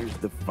 And where's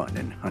the fun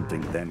in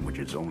hunting that which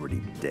is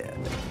already dead?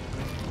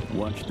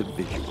 Watch the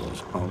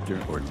visuals alter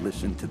or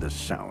listen to the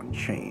sound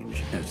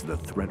change as the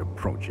threat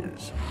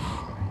approaches.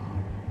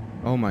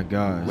 Oh my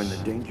gosh. When the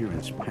danger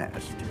is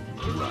past,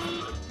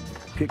 run.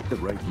 Pick the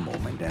right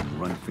moment and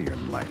run for your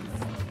life.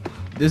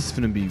 This is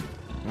gonna be,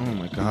 oh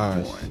my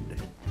gosh.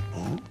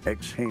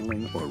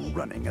 Exhaling or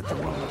running at the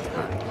wrong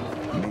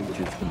time may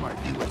just mark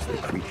you as the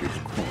creature's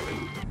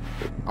quarry.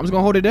 I'm just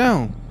gonna hold it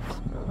down.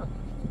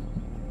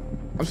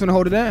 I'm just gonna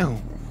hold it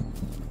down.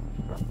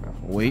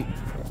 Wait.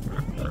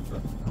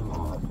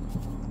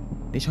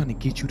 They trying to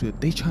get you to,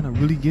 they trying to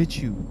really get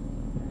you.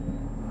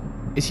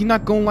 Is he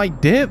not gonna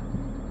like dip?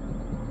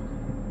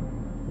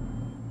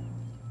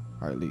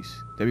 Alright, at least.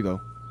 There we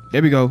go.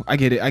 There we go. I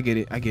get it. I get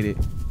it. I get it.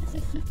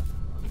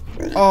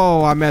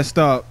 Oh, I messed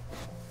up.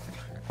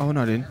 Oh,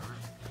 no, I didn't.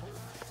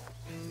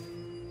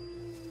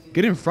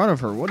 Get in front of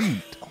her. What are you?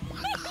 Oh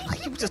my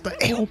god, you just an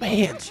ale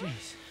man.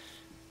 Jeez.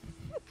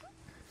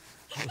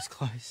 That was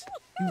close.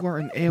 You are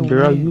an ale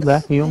Girl, man. you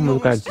laughing. You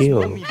almost got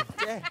killed.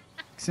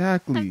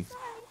 Exactly. I'm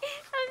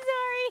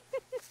sorry.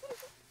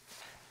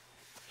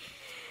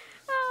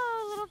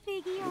 Oh, little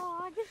piggy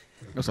hog.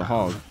 That's a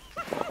hog.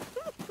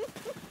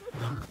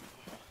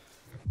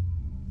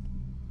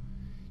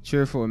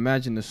 Cheerful,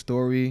 imagine the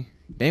story.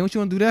 Dang, what you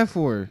want to do that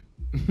for?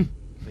 At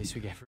least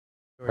we gave her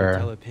a story to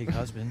tell her pig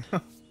husband.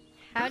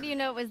 How do you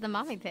know it was the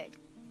mommy pig?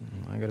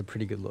 I got a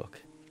pretty good look.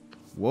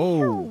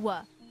 Whoa. Ew.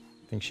 I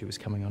think she was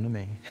coming on to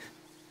me.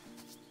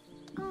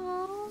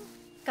 Aw,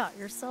 got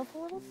yourself a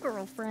little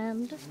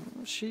girlfriend.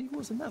 She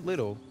wasn't that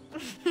little.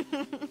 You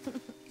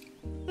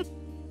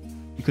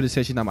could have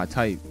said she's not my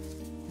type.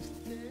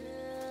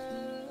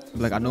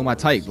 Like, I know my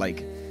type.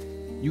 Like,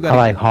 you got. I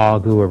like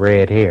hogs with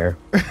red hair.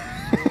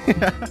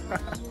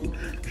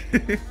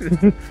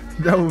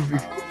 That would be.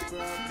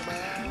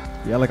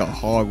 Yeah, I like a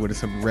hog with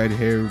some red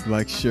hair,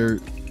 black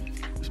shirt,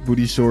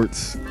 booty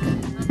shorts,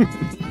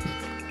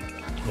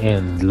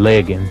 and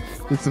leggings.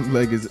 with some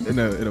leggings in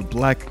a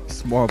black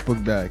small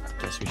book bag.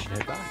 Guess we should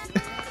head back.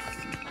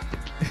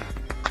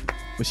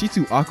 But she's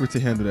too awkward to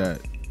handle that.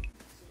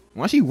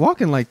 Why she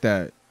walking like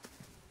that?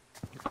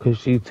 Cause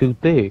she's too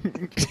thick.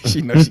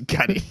 She knows she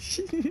got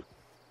it.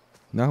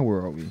 Now where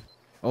are we?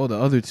 Oh, the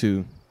other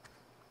two.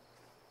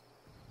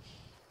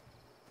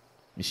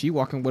 And she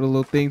walking with a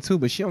little thing too,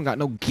 but she don't got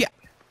no gap.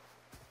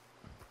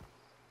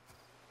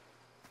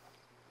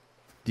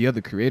 The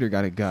other creator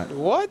got it got.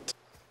 What?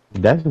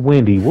 That's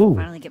Wendy Woo.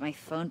 Finally get my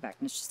phone back,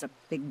 and it's just a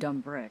big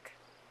dumb brick.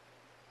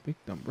 Big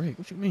dumb break.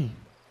 What you mean? You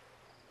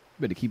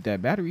better keep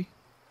that battery.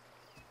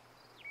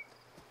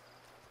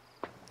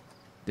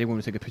 They want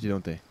me to take a picture,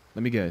 don't they?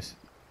 Let me guess.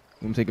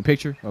 Want me to take a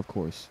picture? Of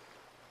course.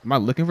 Am I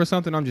looking for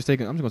something? I'm just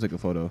gonna take a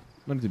photo.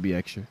 I need to be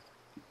extra.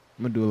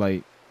 I'm gonna do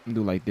it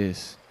like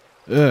this.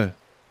 Ugh.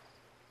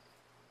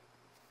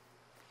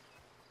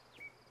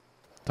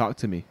 Talk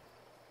to me.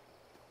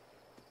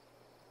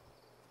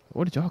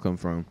 Where did y'all come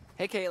from?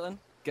 Hey, Caitlin.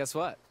 Guess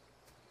what?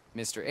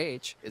 Mr.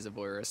 H is a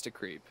voyeuristic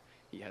creep.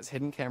 He has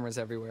hidden cameras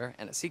everywhere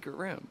and a secret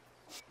room.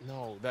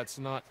 No, that's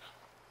not.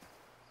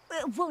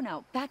 Whoa,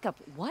 now, back up.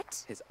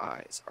 What? His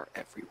eyes are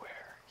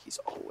everywhere. He's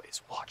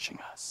always watching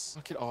us.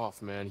 Knock it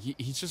off, man.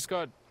 He's just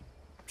got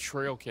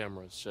trail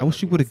cameras. set I wish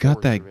up, you know, would have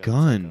got forward that surveillance,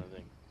 gun. kind of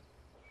thing.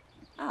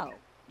 Oh.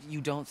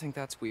 You don't think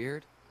that's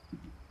weird?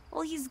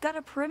 Well, he's got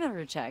a perimeter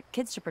to check,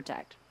 kids to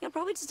protect. You know,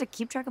 probably just to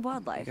keep track of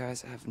wildlife. You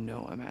guys have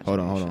no imagination. Hold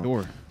on.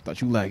 Door.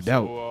 Thought you lagged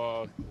out.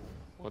 So,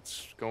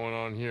 what's going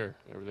on here?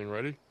 Everything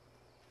ready?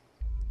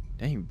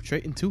 Dang,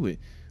 straight into it.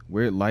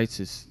 Weird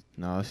lights is.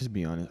 Nah, let's just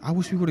be honest. I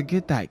wish we would have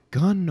get that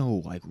gun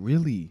though. Like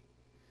really.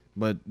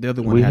 But the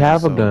other one. We has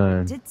have it, a so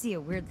gun. I did see a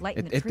weird light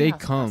in the If they treehouse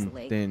across come, the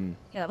lake. then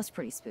Yeah, that was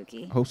pretty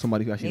spooky. I hope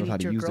somebody who actually Maybe knows how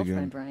it's to your use the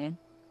girlfriend, gun. Brian.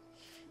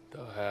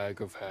 The Hag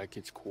of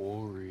Hackett's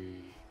Quarry.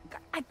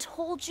 I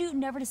told you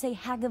never to say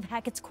Hag of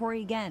Hackett's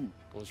Quarry again.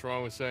 What's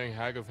wrong with saying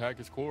Hag of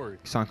Hackett's Quarry?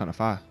 Sound kind of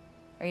fire.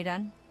 Are you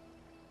done?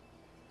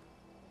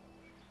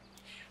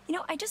 You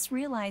know, I just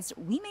realized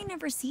we may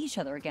never see each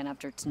other again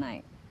after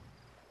tonight.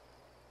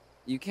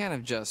 You can't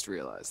have just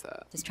realized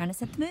that. Just trying to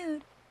set the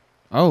mood.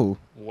 Oh.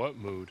 What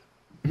mood?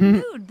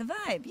 Mood, the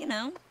vibe, you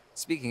know.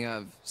 Speaking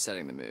of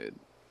setting the mood,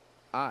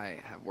 I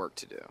have work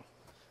to do.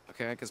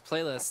 Okay? Because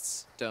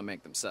playlists don't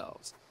make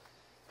themselves.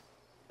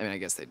 I mean, I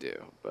guess they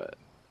do, but...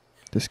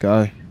 This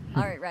guy.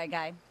 All right,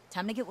 guy.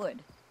 Time to get wood.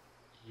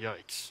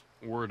 Yikes.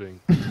 Wording.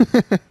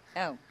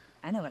 Oh,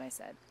 I know what I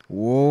said.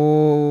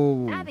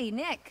 Whoa. Abby,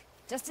 Nick,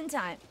 just in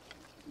time.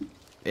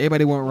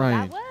 Everybody want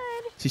Ryan. That would.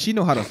 See, she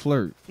know how to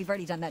flirt. We've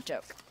already done that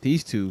joke.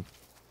 These two.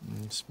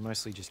 It's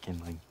mostly just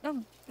kindling.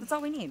 No, that's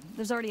all we need.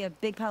 There's already a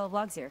big pile of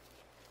logs here.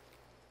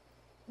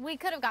 We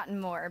could have gotten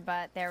more,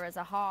 but there was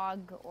a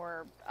hog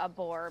or a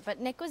boar.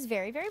 But Nick was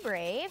very, very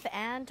brave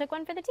and took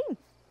one for the team.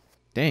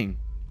 Dang,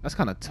 that's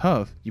kind of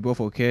tough. You both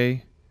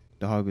okay?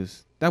 The hog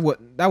is. That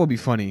would be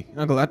funny.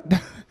 I'm gonna lie.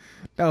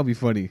 That would be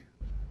funny.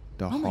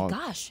 The Oh hog. my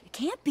gosh, it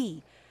can't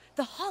be.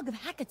 The Hog of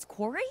Hackett's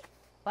Quarry?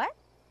 What?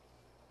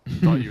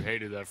 Thought you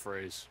hated that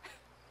phrase.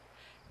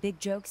 Big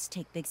jokes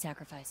take big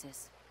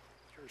sacrifices.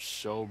 You're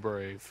so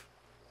brave.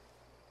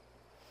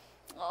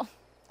 Oh,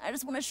 I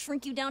just want to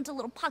shrink you down to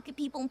little pocket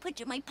people and put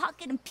you in my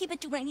pocket and peep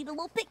at you when I need a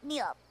little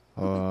pick-me-up.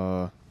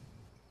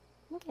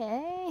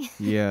 Okay.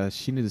 Yeah,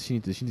 she needs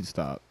to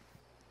stop.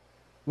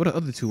 Where the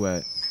other two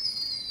at?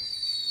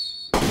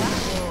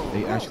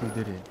 They actually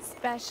did it.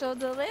 Special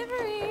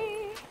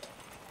delivery.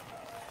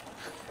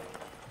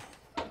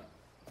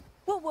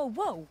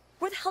 Whoa.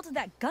 Where the hell did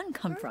that gun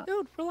come from?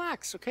 Dude,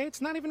 relax, okay?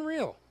 It's not even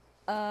real.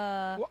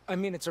 Well, I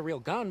mean, it's a real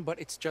gun, but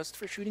it's just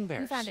for shooting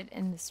bears. We found it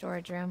in the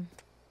storage room.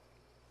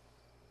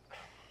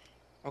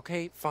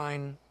 Okay,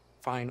 fine.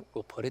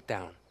 We'll put it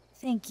down.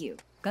 Thank you.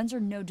 Guns are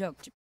no joke.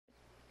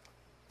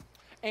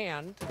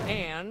 And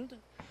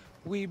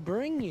we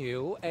bring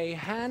you a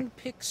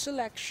hand-picked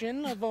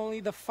selection of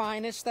only the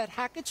finest that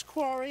Hackett's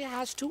Quarry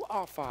has to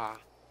offer.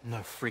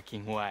 No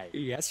freaking way.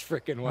 Yes,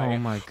 frickin' way. Oh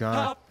my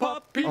god.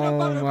 Pop, peanut Oh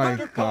butter, my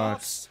butter god.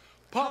 puffs.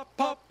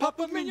 Pop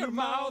them in your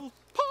mouth.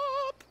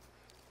 Pop.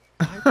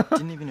 I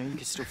didn't even know you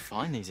could still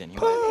find these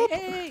anywhere.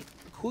 Hey,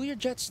 cool your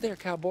jets there,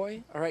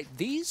 cowboy. All right,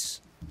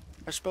 these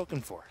are spoken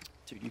for.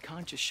 Dude, you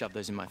can't just shove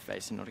those in my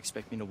face and not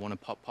expect me to want to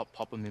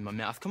pop them in my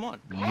mouth. Come on.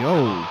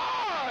 Yo.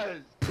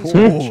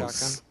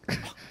 Pause.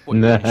 What,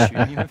 you gonna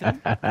shoot me with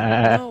them?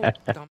 No,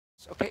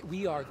 dumbass. Okay,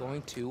 we are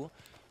going to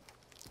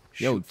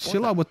Yo, shoot for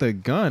chill them. out with the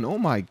gun. Oh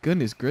my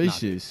goodness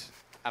gracious.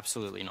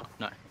 Absolutely not.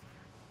 No.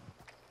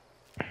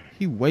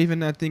 He waving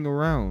that thing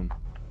around.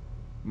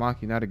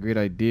 Maki, not a great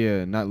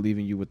idea. Not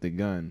leaving you with the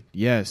gun.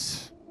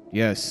 Yes.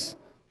 Yes.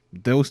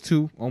 Those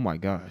two. Oh my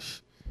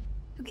gosh.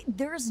 Okay,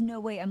 there's no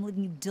way I'm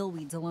leaving you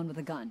dillweeds alone with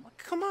a gun.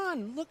 Come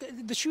on, look,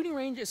 the shooting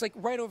range is like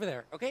right over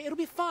there, okay? It'll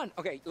be fun.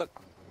 Okay, look,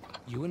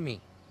 you and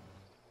me,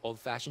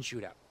 old-fashioned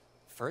shootout.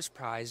 First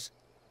prize,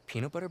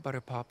 peanut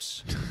butter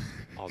pops,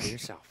 all to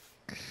yourself.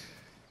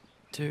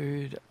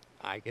 Dude.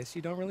 I guess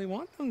you don't really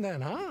want them then,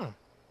 huh?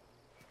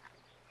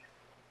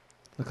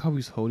 Look how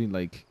he's holding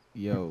like,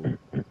 yo.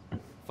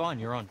 Fine,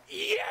 you're on.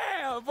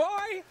 Yeah,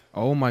 boy!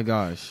 Oh my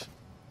gosh.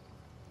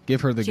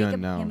 Give her the Jacob,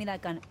 gun now. hand me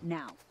that gun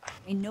now.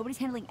 I mean, nobody's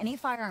handling any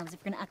firearms if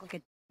you're gonna act like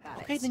a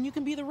about Okay, it. then you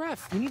can be the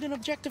ref. We need an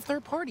objective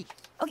third party.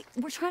 Okay,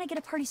 we're trying to get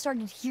a party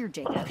started here,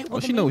 Jacob. Okay, Oh,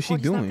 she know what she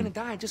She's not doing. gonna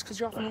die just because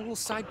you're off on a little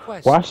side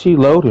quest. Why she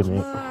loading Come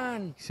it?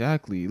 on.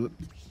 Exactly. Look.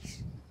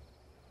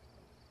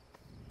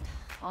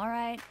 All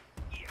right.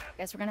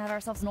 Guess we're gonna have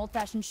ourselves an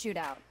old-fashioned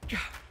shootout.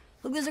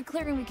 Look, there's a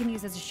clearing we can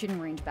use as a shooting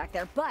range back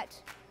there,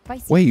 but if I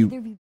see Wait. either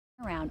of you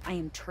around, I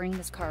am turning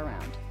this car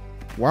around.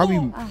 Why are we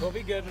We'll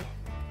be good.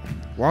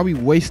 why are we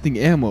wasting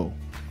ammo?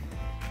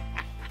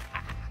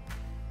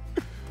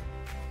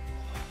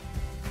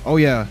 Oh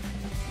yeah.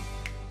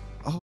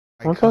 Oh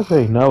my Once I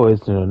say no,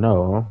 it's a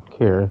no. I don't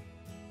care.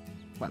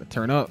 About to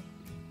turn up.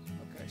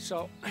 Okay,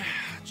 so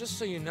just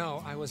so you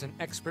know, I was an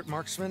expert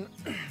marksman,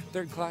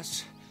 third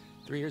class,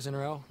 3 years in a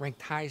row,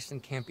 ranked highest in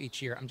camp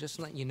each year. I'm just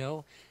letting you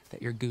know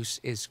that your goose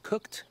is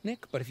cooked,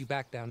 Nick, but if you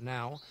back down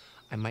now,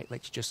 I might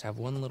let you just have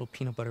one little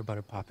peanut butter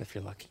pop if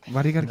you're lucky.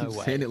 Why do you gotta No keep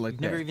way. saying it like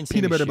You've that? never even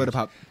seen Peanut me butter shoot.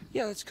 pop.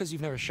 Yeah, that's because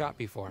you've never shot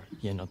before.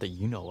 Yeah, not that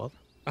you know of.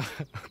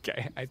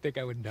 Okay, I think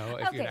I would know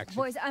if you'd Okay, actually...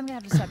 boys, I'm gonna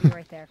have to stop you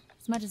right there.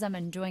 As much as I'm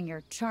enjoying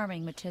your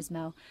charming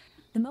machismo,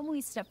 the moment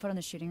we step foot on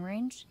the shooting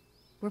range,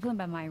 we're playing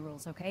by my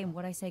rules, okay? And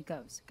what I say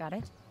goes. Got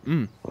it?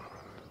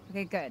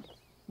 Okay, good.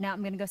 Now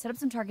I'm gonna go set up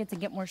some targets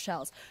and get more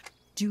shells.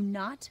 Do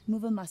not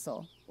move a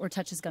muscle or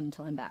touch his gun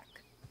until I'm back.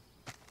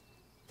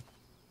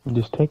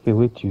 Just take it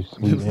with you, For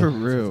sweetie. Is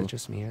real. it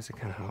just me, or is it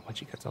kind of hot when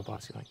she gets all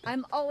bossy like that?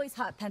 I'm always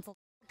hot, pencil.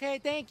 Okay,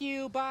 thank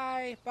you,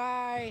 bye,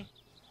 bye.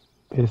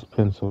 It's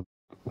pencil.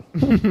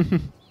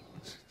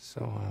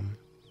 So,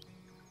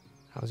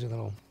 how's your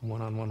little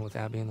one-on-one with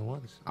Abby in the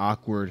woods?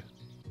 Awkward.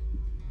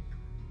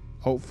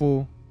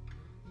 Hopeful.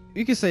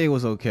 You can say it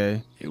was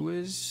okay. It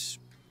was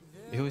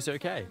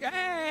okay.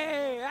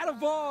 Hey,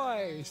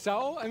 attaboy!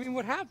 So, I mean,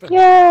 what happened?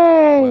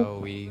 Yay! Well,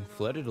 we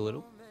flirted a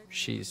little.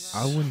 She's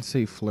I wouldn't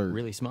say flirt.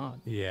 really smart.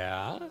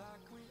 Yeah?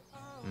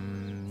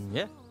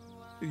 Yeah.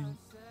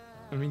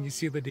 I mean, you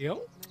see the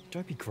deal?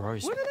 Don't be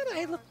gross. What? No,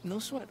 hey, look, no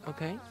sweat,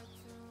 okay?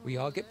 We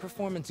all get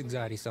performance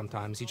anxiety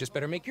sometimes. You just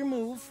better make your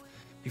move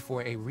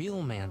before a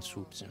real man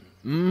swoops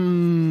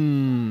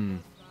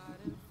in.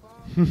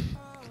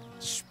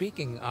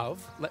 Speaking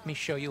of, let me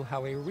show you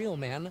how a real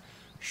man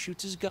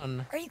shoots his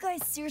gun. Are you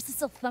guys seriously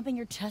still thumping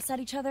your chests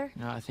at each other?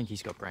 No, I think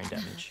he's got brain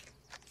damage.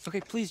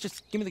 Okay, please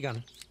just give me the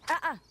gun.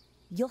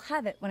 You'll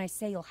have it when I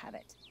say you'll have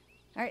it.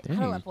 All right,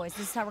 huddle up, boys.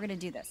 This is how we're gonna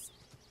do this.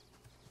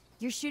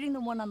 You're shooting the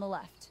one on the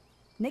left.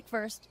 Nick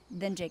first,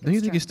 then Jacob. Don't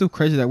you think it's still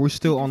crazy that we're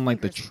still on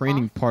like the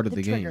training part of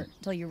the game?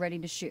 Until you're ready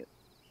to shoot.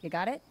 You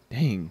got it?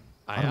 Dang.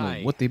 I don't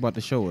know what they about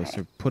to show us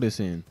or put us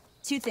in.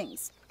 2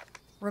 things.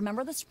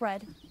 Remember the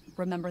spread.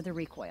 Remember the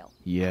recoil.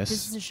 Yes.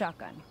 This is a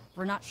shotgun.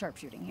 We're not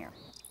sharpshooting here.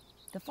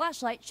 The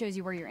flashlight shows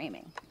you where you're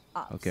aiming.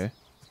 Ops. Okay.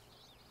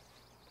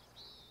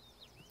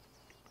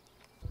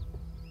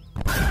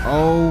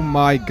 Oh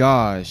my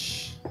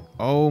gosh.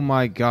 Oh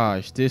my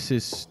gosh. This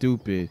is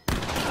stupid.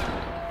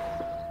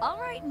 All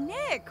right,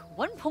 Nick.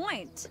 1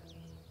 point.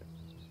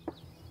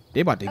 They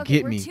about to Okay,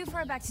 get we're me. too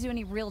far back to do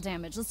any real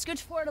damage. Let's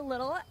scooch forward a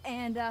little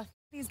and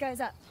these guys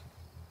up.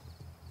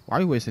 Why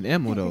are you wasting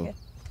ammo though?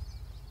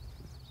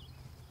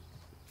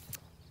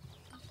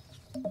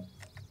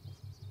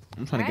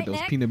 I'm trying to get Alright, those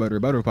Nick. peanut butter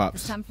This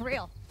pops. time for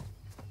real.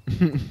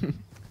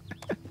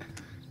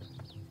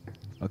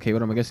 Okay,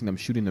 what am I guessing? I'm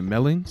shooting the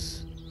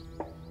melons.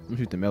 I'm gonna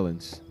shoot the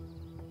melons.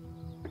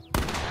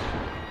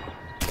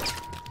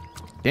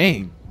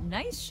 Dang.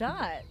 Nice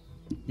shot.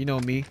 You know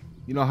me.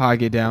 You know how I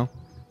get down.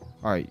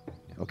 All right.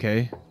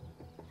 Okay.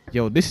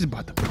 Yo, this is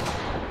about to.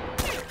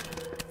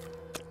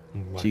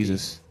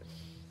 Jesus.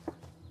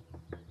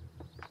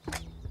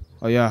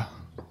 Oh yeah.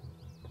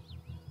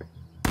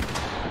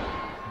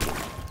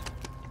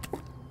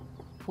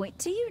 Point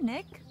to you,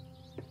 Nick.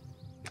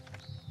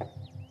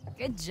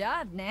 Good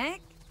job,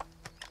 Nick.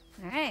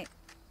 All right.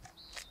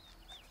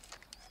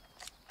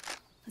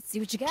 Let's see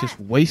what you got. Just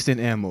wasting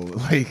ammo.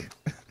 Like.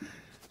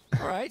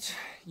 All right,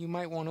 you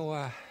might want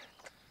to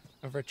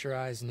avert your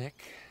eyes,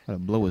 Nick. Gotta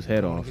blow his head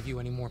I don't want off. to give you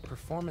any more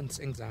performance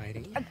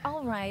anxiety.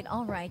 All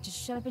right. Just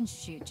shut up and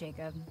shoot,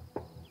 Jacob.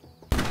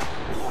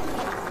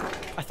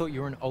 I thought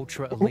you were an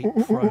ultra elite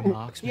pro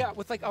marksman. Yeah,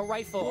 with like a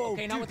rifle.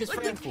 Okay, not with this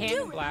freaking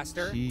cannon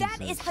blaster. That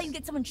is how you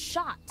get someone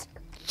shot.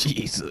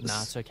 Jesus.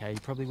 Nah, it's okay. You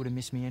probably would have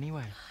missed me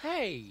anyway.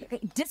 Hey. Okay,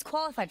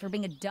 disqualified for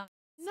being a dumb.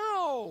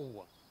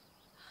 No.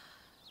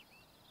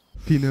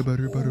 Peanut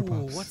butter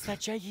pops. What's that,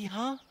 Jayy?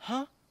 Huh?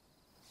 Huh?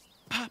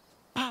 Pop,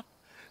 pop.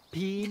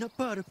 Peanut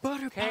butter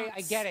pops. Okay,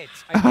 I get it.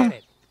 I get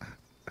it.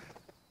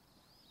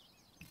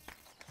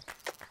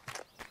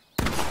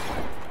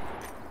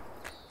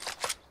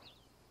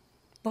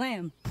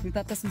 Blam. You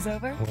thought this was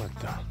over? What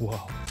the?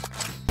 Whoa.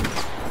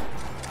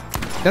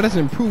 That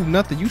doesn't prove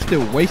nothing. You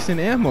still wasting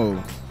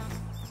ammo.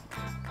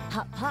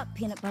 Pop, pop,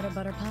 peanut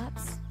butter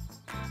pops.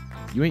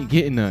 You ain't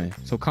getting none.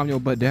 So calm your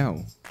butt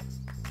down.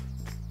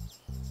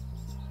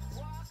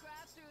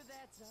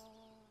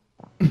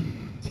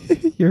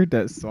 You heard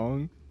that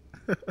song?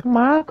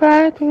 My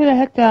cry to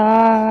that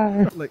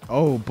door. Like,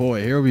 oh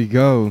boy, here we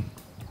go.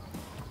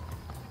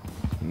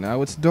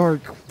 Now it's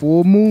dark.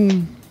 Full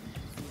moon.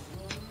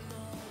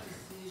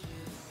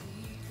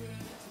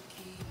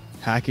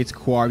 Hackett's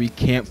Quarry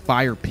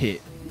Campfire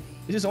Pit.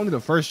 This is only the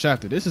first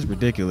chapter. This is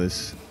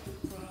ridiculous.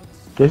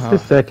 This is the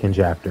second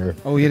chapter.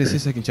 Oh yeah, this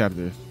is the second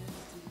chapter.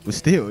 But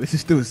still, this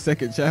is still the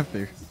second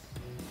chapter.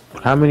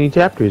 How many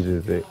chapters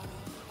is it?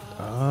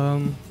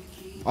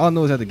 All I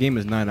know is that the game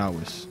is 9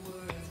 hours.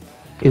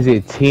 Is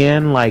it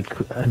 10 like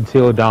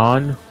until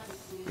dawn?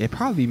 It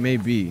probably may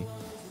be,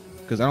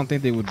 because I don't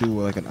think they would do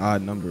like an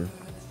odd number.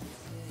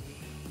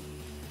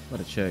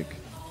 Gotta check.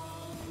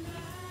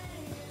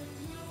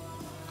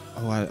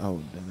 Oh,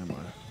 never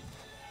mind.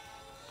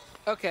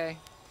 Okay.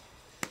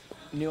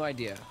 New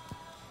idea.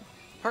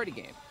 Party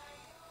game.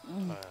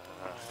 Come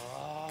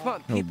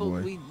on, people.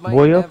 boy. We might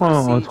Boy, your never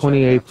phone see on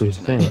each other after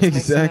 28%. tonight. Let's make some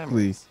Exactly.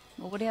 memories.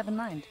 Well, what do you have in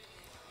mind?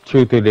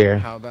 Truth or dare?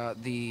 How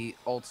about the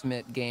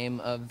ultimate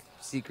game of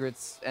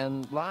secrets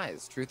and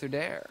lies, truth or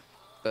dare,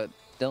 but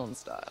Dylan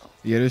style?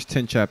 Yeah, there's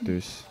 10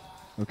 chapters.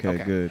 Okay,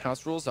 good.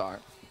 House rules are: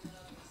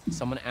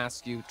 someone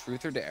asks you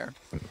truth or dare,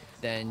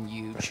 then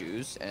you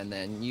choose, and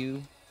then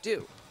you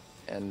do,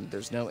 and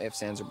there's no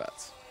ifs, ands, or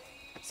buts.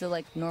 So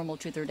like normal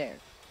truth or dare.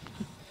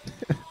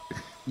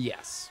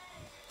 Yes.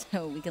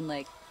 So we can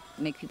like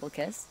make people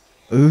kiss.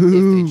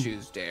 Ooh. If they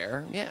choose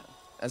dare, yeah,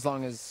 as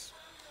long as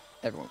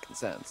everyone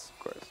consents, of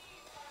course.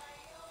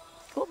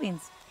 Cool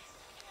beans.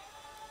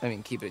 I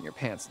mean, keep it in your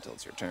pants until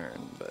it's your turn,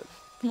 but...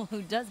 Well,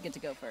 who does get to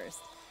go first?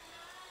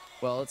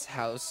 Well, it's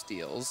House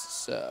Steals,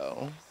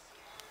 so...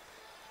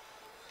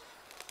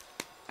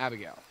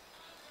 Abigail.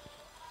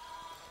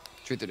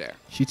 Truth or dare?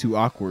 She too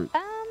awkward.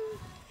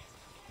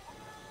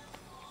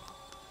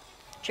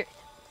 Truth.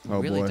 Oh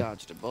Really boy.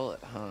 dodged a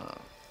bullet, huh?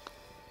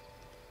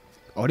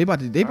 Oh, they about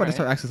to Alright,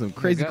 start asking some here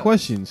crazy goes.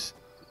 questions.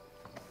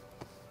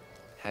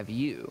 Have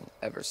you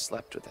ever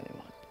slept with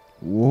anyone?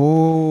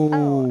 Whoa.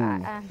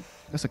 Oh,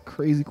 That's a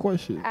crazy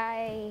question.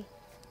 I...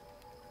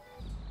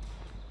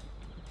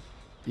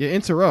 Yeah,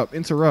 interrupt.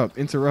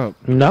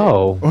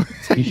 No.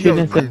 You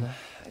shouldn't say.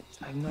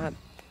 I'm not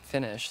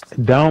finished.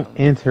 Don't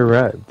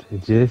interrupt.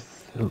 Just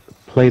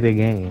play the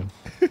game.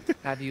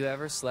 Have you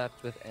ever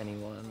slept with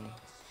anyone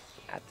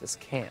at this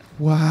camp?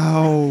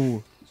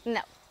 Wow.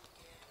 No.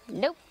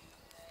 Nope.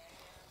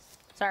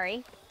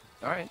 Sorry.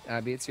 All right,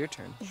 Abby, it's your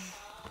turn.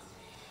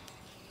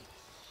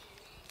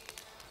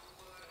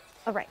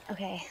 All right.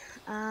 Okay.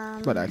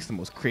 She's about to ask the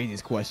most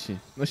craziest question.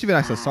 No, she better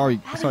ask a sorry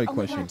oh my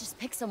question. God, just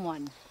pick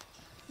someone.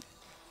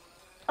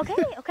 Okay.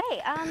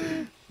 Okay.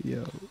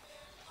 Yo.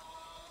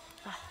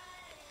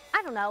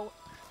 I don't know.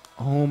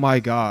 Oh my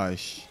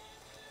gosh.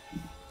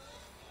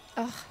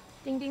 Ugh.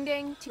 Ding, ding,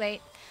 ding. Too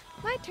late.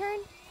 My turn.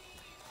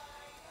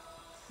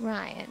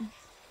 Ryan.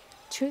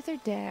 Truth or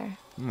dare?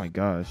 Oh my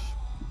gosh.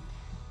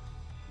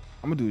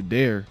 I'm gonna do a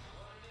dare.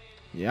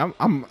 Yeah,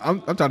 I'm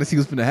trying to see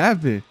what's gonna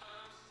happen.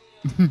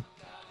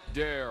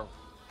 Dare.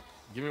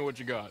 Give me what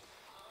you got.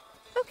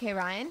 Okay,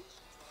 Ryan.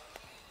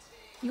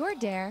 Your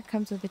dare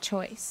comes with a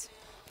choice.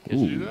 Can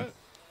you do that?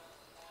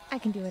 I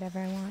can do whatever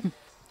I want.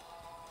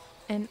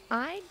 And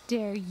I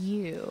dare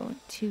you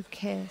to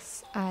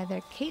kiss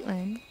either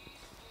Caitlin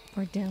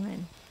or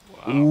Dylan.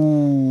 Wow.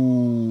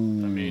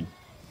 Ooh. I mean,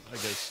 I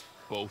guess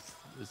both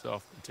is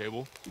off the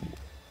table.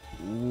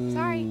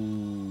 Sorry.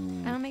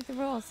 I don't make the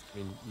rules. I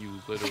mean, you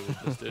literally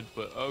just did,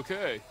 but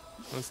okay.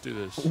 Let's do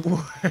this.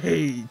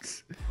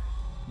 Wait.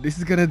 This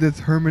is gonna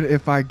determine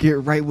if I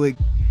get right with.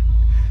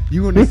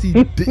 You want to see?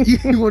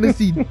 You want to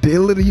see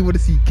Dylan, or you want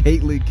to see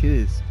Caitlyn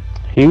kiss?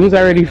 He was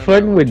already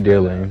flirting with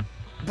Dylan.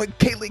 But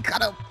Caitlyn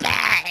got a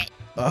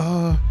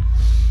bad.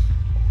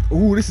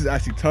 Ooh, this is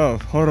actually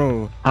tough. Hold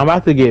on. I'm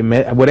about to get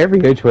whatever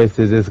your choice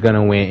is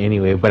gonna win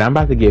anyway. But I'm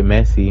about to get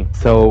messy.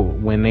 So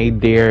when they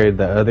dare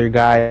the other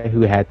guy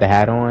who had the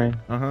hat on,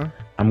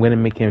 I'm gonna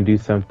make him do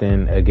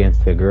something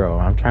against the girl.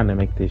 I'm trying to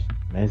make this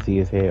messy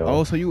as hell.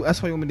 Oh, so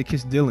that's why you want me to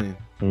kiss Dylan?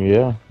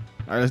 Yeah. All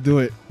right, let's do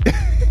it.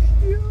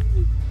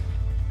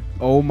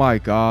 Oh my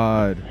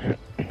God.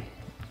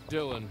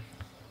 Dylan,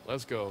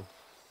 let's go.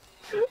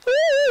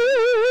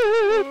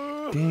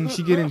 Dang,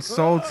 she getting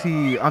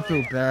salty. I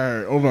feel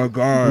bad. Oh my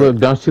God. Look,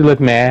 don't she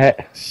look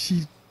mad?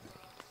 She.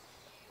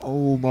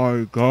 Oh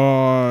my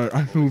God.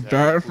 I feel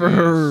bad for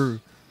her.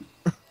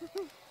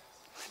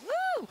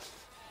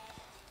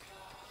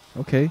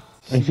 Okay.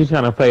 And she's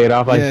trying to play it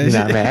off like she's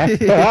not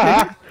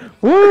mad.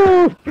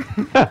 Woo!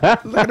 Look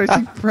at her,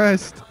 she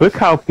pressed. Look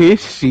how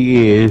pissed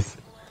she is.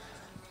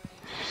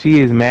 She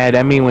is mad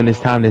at me when it's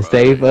time to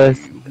save us.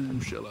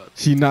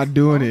 She not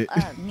doing it.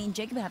 Me and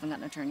Jacob haven't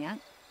gotten a turn yet.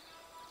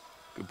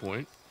 Good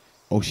point.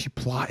 Oh, she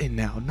plotting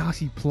now. Now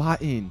she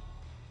plotting.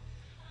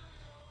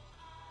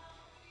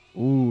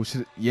 Ooh,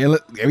 yeah.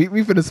 Look,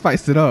 we finna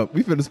spice it up.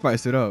 We finna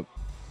spice it up.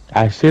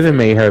 I should have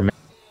made her mad.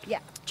 Yeah,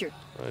 true.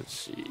 Let's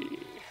see.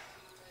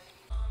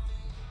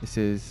 It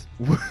says,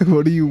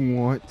 "What do you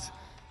want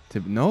to?"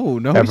 No.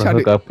 Ever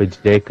hook up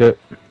with Jacob?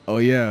 Oh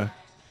yeah.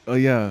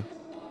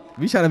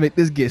 We trying to make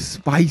this get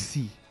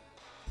spicy.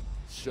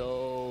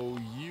 So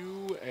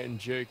you and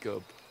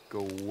Jacob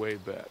go way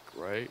back,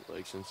 right?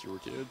 Like since you were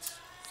kids?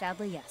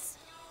 Sadly, yes.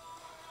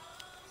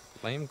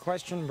 Lame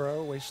question,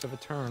 bro. Waste of a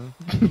turn.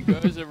 You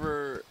guys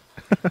ever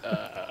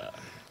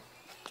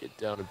get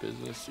down to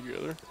business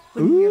together?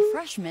 When we were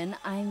freshmen,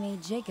 I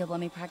made Jacob let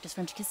me practice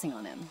French kissing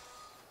on him.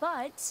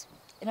 But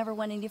it never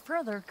went any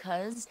further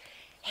because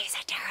he's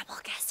a terrible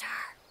kisser.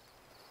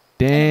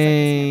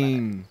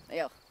 Dang.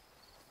 Yo.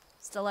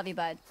 Still love you,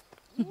 bud.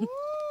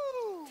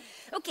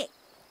 Okay,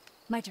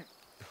 my turn.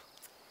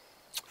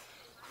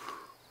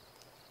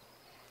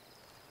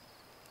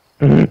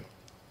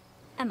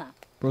 Emma.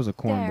 Bro's a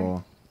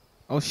cornball.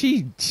 Oh,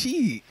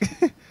 she.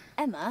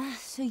 Emma,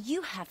 so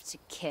you have to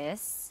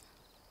kiss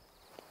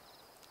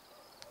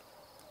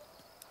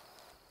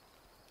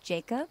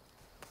Jacob.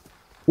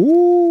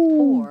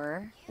 Ooh.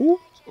 Or Ooh.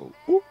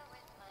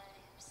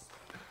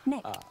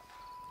 Nick.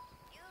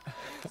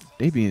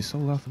 They being so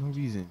loud for no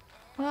reason.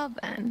 Well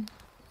then.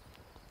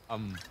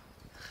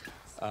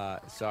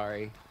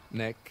 Sorry,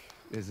 Nick.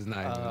 This is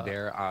not even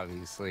there,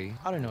 obviously.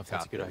 I don't know if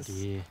that's a good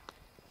idea.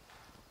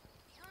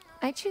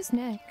 I choose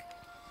Nick.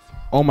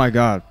 Oh my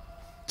God,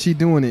 she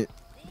doing it.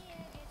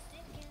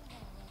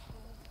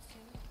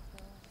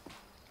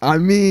 I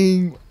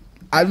mean.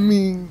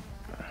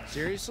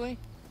 Seriously?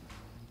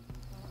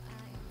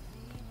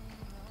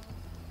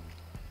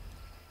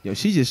 Yo,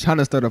 she just trying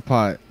to start a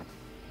pot.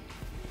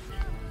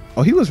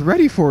 Oh, he was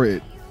ready for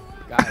it.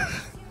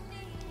 Guys.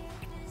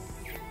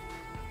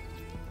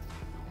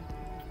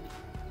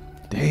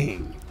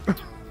 Dang.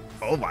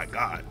 Oh my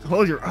God.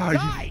 Close your eyes.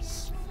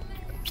 Guys.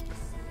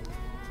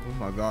 Oh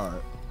my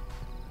God.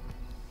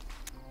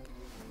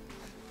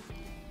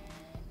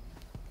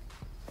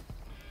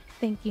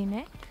 Thank you,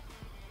 Nick.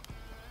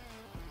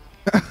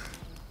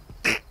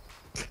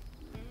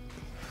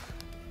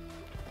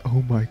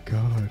 Oh my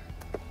God.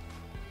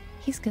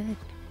 He's good.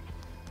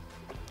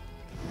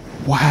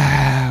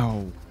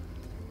 Wow.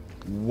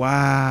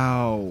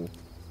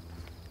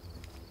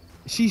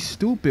 She's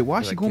stupid. Why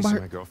is she going by her?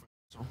 My girlfriend.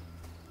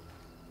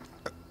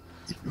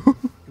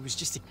 It was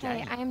just a Hey,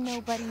 game. I'm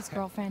nobody's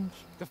girlfriend.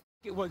 The f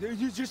it was. It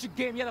was just a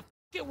game. Yeah, the f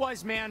it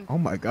was, man. Oh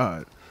my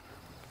God.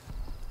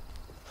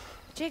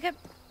 Jacob,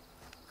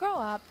 grow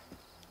up.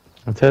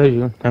 I tell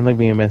you, I'm like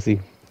being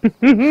messy.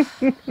 Well,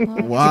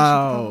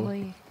 Wow. You should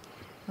probably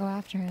go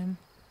after him.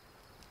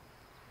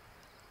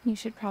 You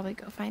should probably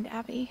go find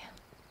Abby.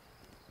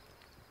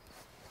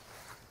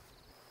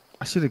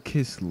 I should have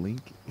kissed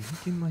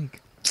Lincoln,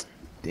 like,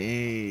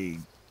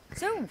 dang.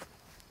 So,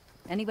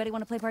 anybody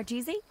want to play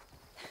Parcheesi?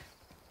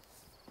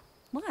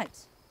 What?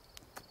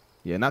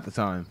 Yeah, not the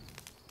time.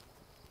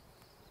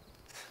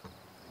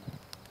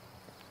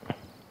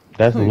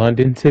 That's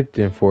London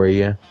Tipton for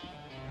you.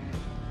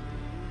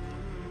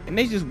 And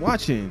they just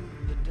watching.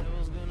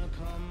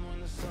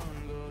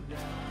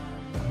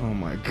 Oh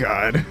my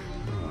God.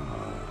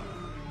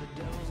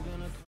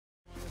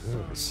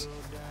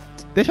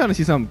 They're trying to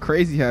see something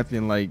crazy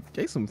happen, like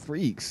get some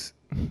freaks.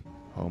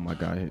 Oh my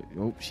God.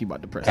 Oh, she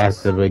about to press At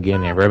this. the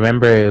beginning.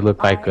 Remember it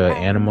looked like an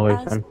animal or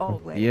As something?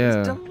 always,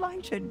 Yeah.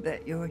 delighted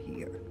that you're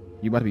here.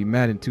 You about to be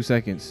mad in 2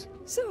 seconds.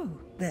 So,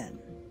 then,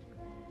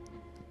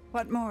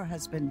 what more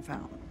has been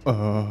found?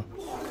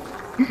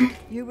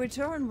 You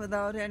return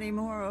without any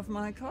more of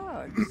my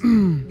cards.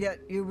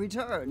 Yet you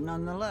return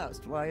nonetheless.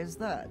 Why is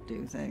that, do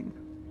you think?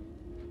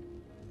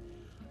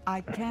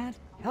 I can't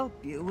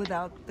help you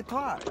without the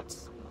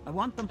cards. I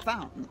want them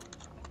found.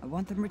 I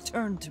want them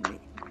returned to me.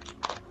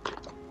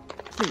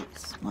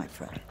 Please, my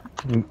friend.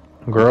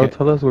 Girl, Okay.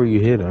 tell us where you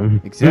hit him.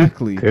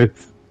 Exactly.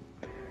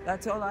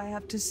 That's all I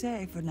have to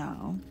say for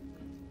now.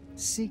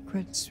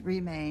 Secrets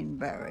remain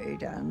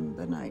buried and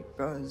the night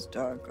grows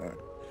darker.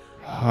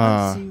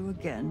 I'll see you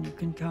again, you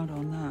can count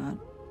on that.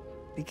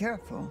 Be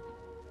careful.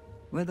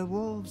 Where the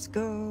wolves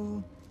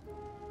go,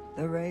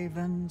 the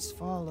ravens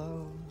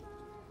follow.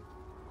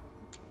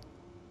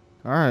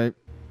 All right.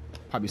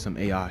 Probably some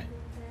AI.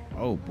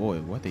 Oh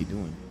boy, what they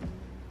doing?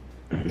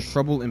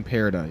 Trouble in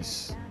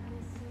Paradise.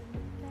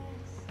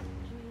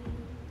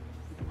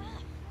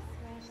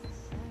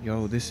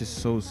 Yo, this is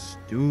so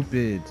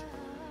stupid.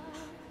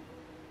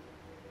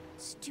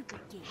 Stupid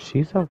game.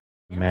 She's so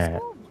mad.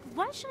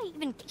 Why should I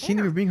even care? She didn't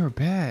even bring her I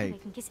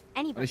bag. can kiss Oh,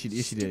 anybody.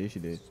 yes, she did. Yes, she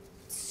did.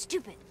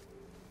 Stupid.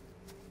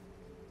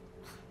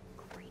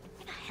 Great.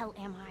 Where the hell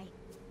am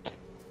I?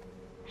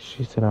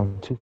 She said I'm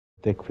too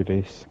thick for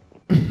this.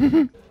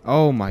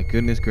 Oh my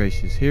goodness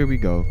gracious. Here we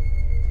go.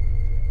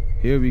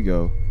 Here we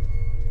go.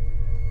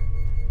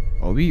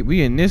 Oh,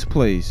 we in this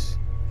place.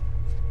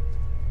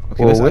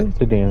 Okay, well, where's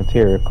the damn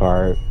tarot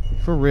card?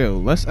 For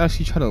real, let's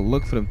actually try to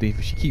look for them things.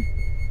 But she keep.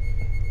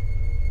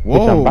 Whoa!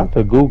 Bitch, I'm about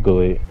to Google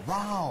it.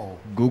 Wow.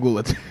 Google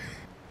it.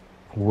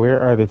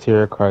 Where are the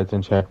tarot cards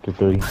in chapter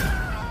 3?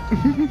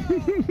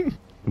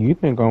 You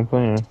think I'm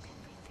playing?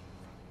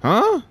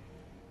 Huh?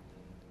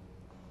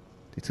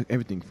 They took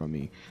everything from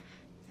me.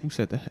 Who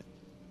said that?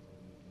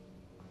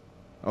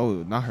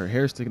 Oh, not her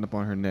hair sticking up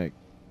on her neck.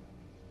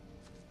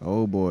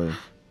 Oh boy.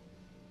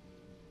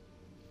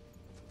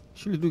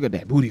 She really do got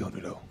that booty on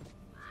her though.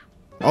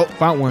 Oh,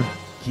 found one.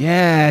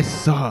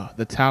 Yes,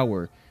 the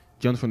tower.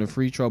 Jumps from the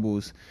free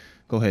troubles.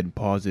 Go ahead and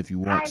pause if you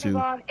want to.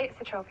 Hi everyone, it's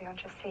the trophy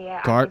huntress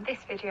here. Card? In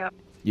this video,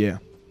 Yeah.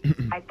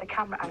 the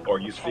camera angle. Are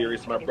you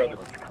serious, my brother?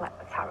 To collect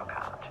the tarot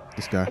card.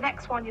 This guy. The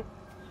next one you.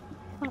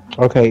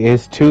 Okay,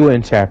 it's 2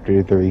 in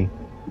chapter 3.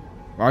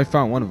 I already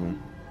found one of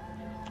them.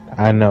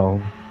 I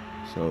know.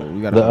 So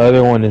we got the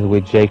other one is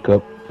with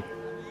Jacob.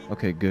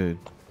 Okay, good.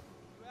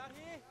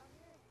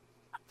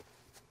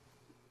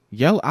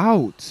 Yell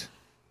out.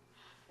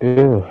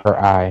 Ew, her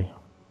eye.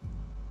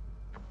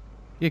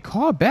 Yeah,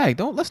 call back.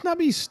 Let's not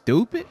be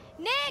stupid.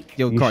 Nick!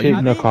 Yo, You call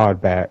shouldn't have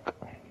called back.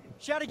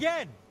 Shout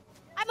again.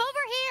 I'm over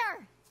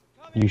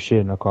here. You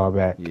shouldn't have called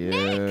back.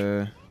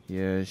 Yeah.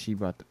 Yeah, she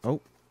about to.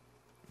 Oh.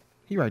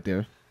 He right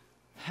there.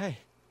 Hey.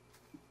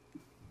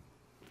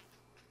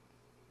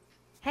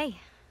 Hey.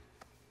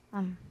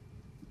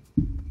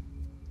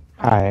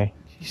 Hi.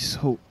 She's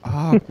so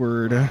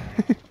awkward.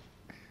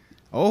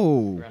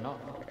 Oh.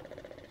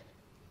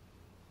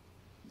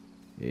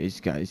 Yeah,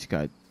 it's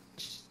got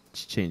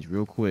change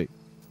real quick.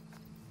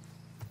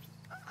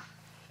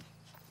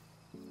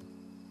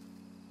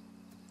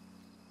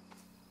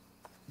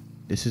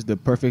 This is the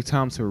perfect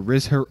time to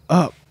riz her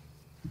up.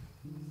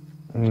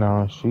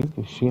 No,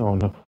 she on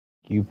the.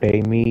 You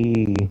pay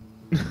me.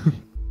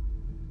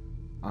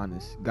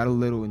 Honest, got a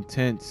little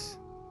intense.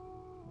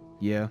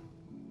 Yeah.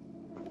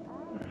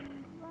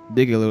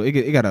 They get a little.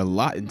 It got a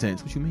lot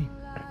intense. What you mean?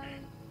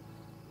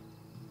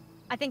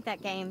 I think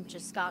that game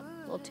just got a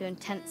little too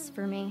intense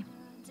for me.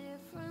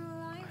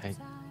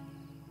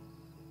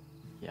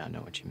 Yeah, I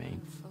know what you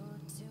mean.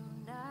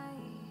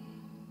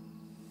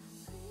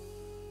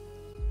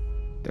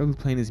 They're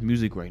playing this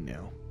music right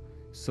now.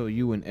 So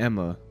you and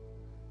Emma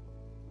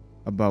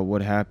about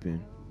what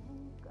happened.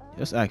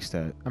 Just ask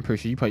that. I'm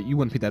pretty sure you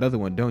want to pick that other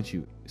one, don't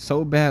you?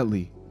 So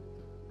badly.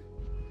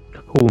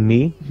 Who,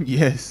 me?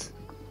 Yes.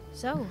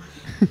 So,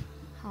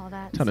 all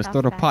that Trying to stuff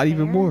start a back pot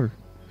even there? more.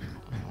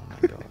 Oh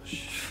my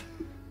gosh.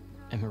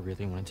 Emma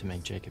really wanted to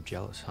make Jacob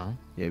jealous, huh?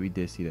 Yeah, we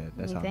did see that.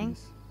 That's You think?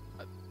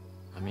 obvious.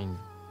 I mean,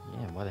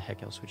 yeah, why the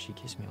heck else would she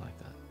kiss me like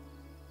that?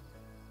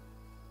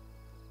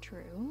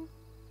 True.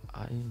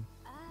 I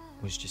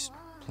was just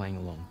playing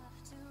along.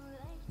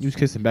 You was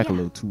kissing back a Yeah.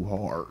 little too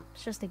hard.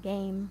 It's just a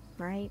game,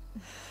 right?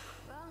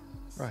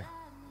 Right.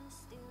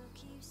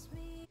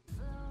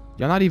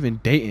 Y'all not even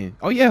dating.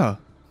 Oh yeah.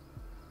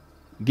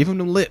 Give him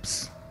them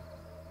lips.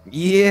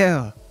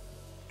 Yeah.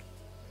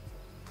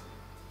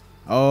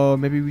 Oh,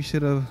 maybe we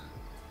should have.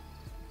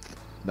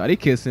 Nah, they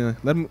kissing.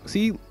 Let him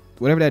see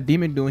whatever that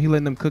demon doing. He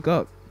letting them cook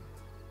up.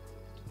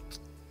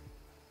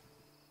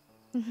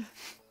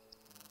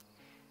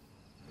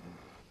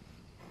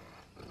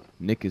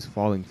 Nick is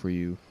falling for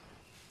you.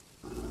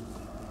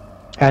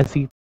 As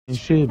he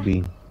should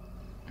be.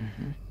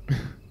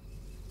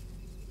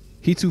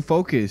 He too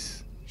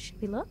focused.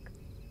 Should we look?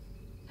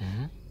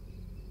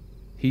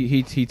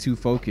 He too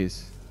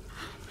focused.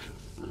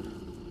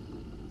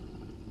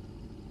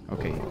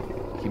 Okay,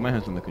 he might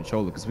have some the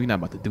controller because we not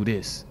about to do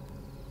this.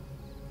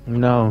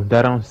 No,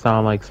 that don't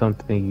sound like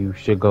something you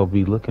should go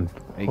be looking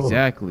for.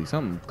 Exactly,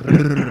 something.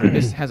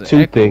 This has an Too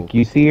echo. thick.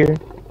 You see her?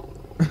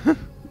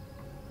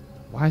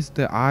 Why is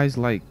the eyes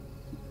like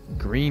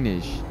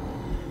greenish?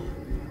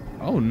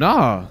 Oh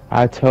nah.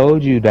 I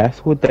told you that's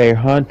what they're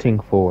hunting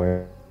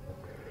for.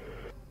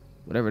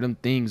 Whatever them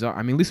things are.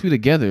 I mean, at least we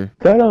together.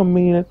 That don't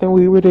mean nothing.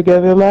 We were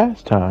together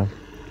last time.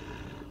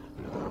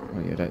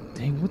 Oh yeah, that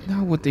dang.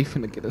 What they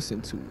finna get us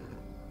into?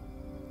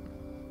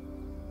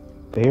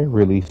 They're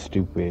really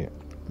stupid.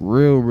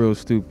 Real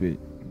stupid.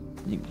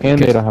 And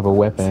they don't have a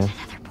weapon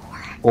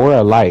or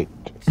a light.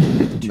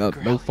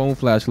 No phone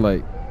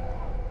flashlight.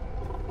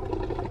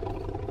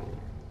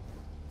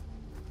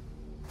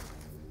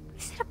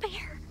 Is it a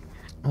bear?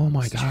 Oh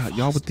my god,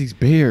 y'all with these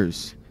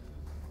bears.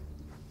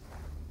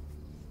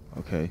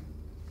 Okay.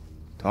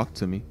 Talk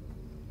to me.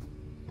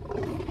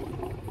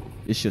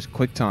 It's just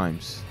quick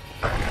times.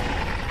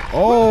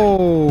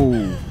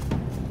 Oh!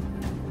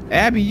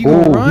 Abby, you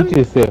gonna run? You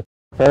just said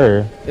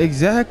her.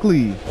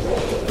 Exactly.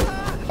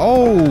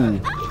 Oh!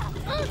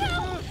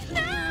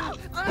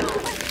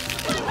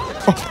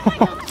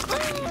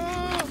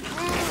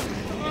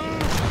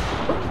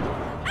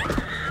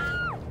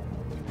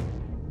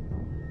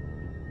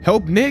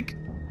 Help Nick!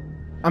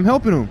 I'm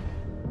helping him.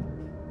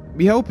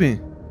 Be helping.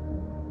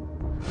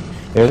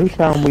 Every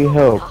time we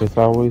help, it's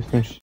always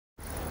some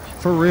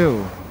For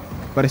real.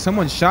 But if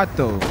someone shot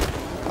though.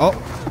 Oh.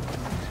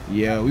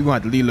 Yeah, we gonna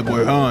have to leave the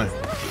boy on.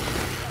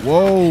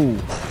 Whoa.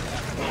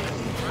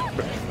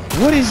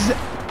 What is that?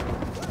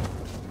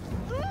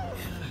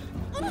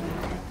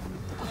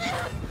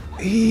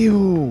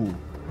 Ew.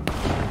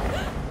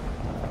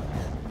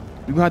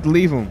 We gonna have to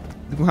leave him.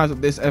 We gonna have to,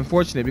 this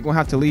unfortunate. We gonna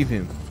have to leave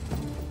him.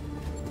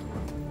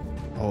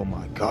 Oh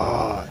my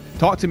God.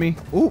 Talk to me.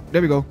 Ooh,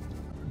 there we go.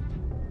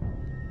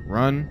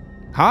 Run.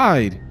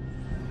 Hide.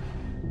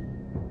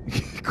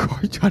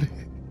 Quarry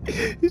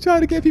he's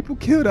trying to get people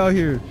killed out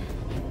here.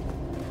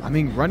 I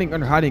mean, running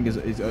under hiding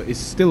is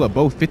still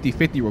above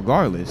 50-50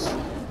 regardless.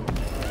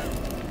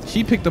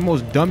 She picked the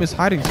most dumbest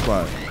hiding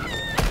spot.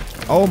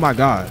 Oh my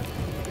God.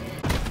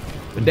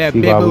 With that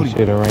big booty.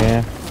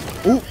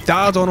 Ooh,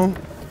 dodge on him.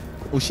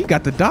 Oh, she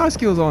got the dodge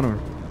skills on her.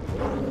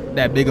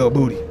 That big old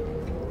booty.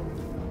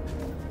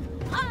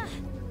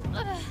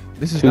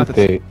 This is not the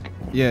thick.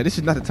 Yeah, this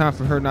is not the time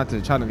for her not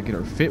to try to get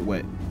her fit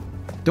wet.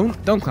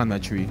 Don't climb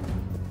that tree.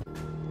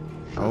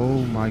 Oh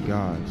my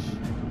gosh.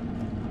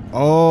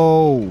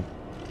 Oh.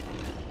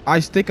 I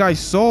think I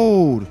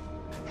sold.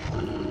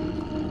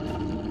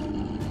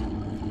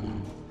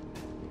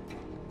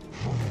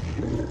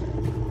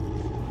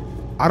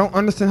 I don't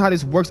understand how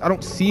this works. I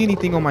don't see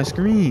anything on my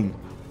screen.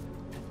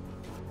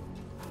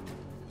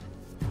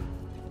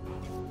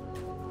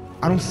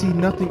 I don't see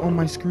nothing on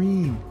my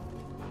screen.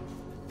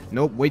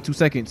 Nope, wait 2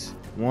 seconds.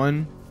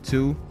 1,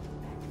 2.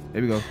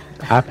 There we go.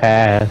 I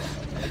passed.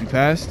 You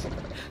passed?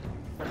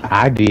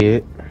 I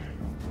did.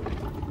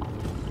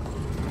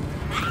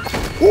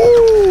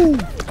 Ooh!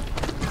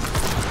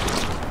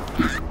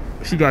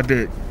 She got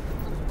dead.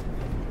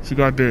 She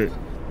got dead.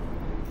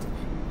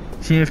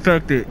 She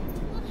infected.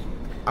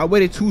 I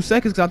waited 2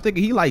 seconds because I'm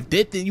thinking he like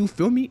dead then, you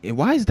feel me? And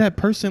why is that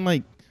person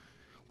like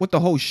with the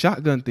whole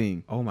shotgun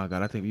thing? Oh my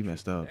God, I think we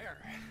messed up.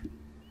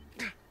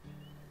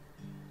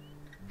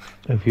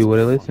 If you would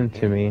have listened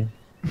to me.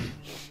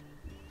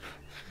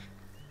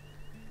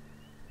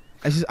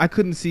 I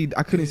couldn't see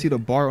the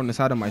bar on the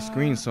side of my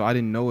screen, so I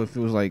didn't know if it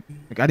was like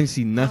I didn't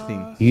see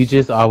nothing. You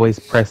just always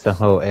press the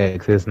whole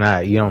X. It's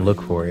not, you don't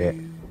look for it.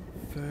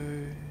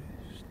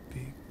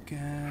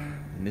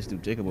 And this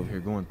dude Jacob over here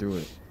going through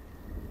it.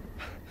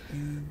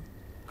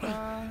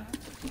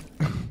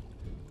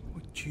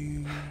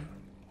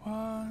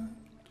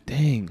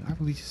 Dang, I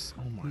really just,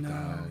 oh my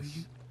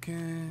gosh.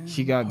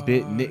 She got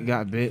bit, Nick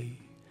got bit.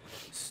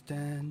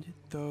 Stand it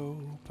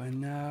though, by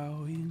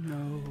now you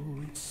know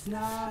it's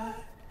not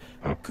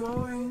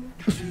going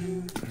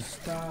to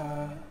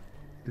stop.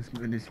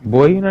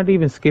 Boy, you're not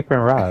even skipping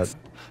rods.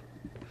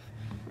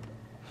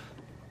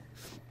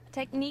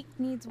 Technique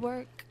needs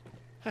work.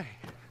 Hey.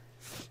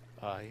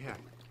 Yeah. I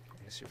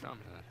guess you found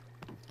me that.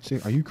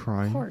 Shit, are you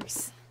crying? Of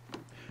course.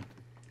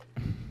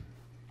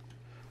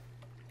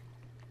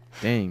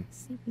 Dang.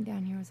 Sleeping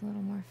down here was a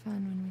little more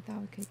fun when we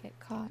thought we could get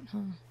caught, huh?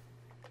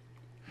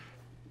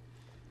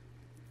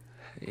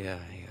 Yeah,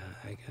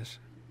 I guess.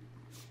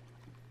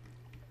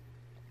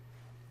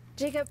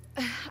 Jacob,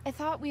 I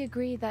thought we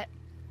agreed that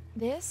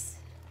us,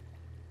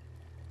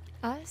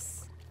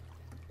 was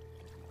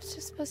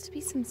just supposed to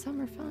be some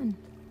summer fun.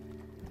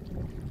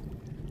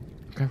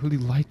 I really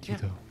liked you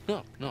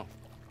though. No.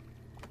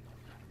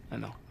 I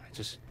know.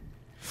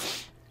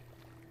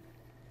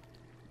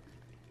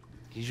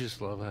 You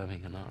just love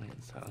having an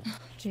audience, huh?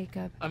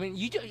 Jacob. I mean,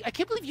 I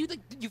can't believe you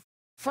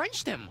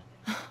Frenched him.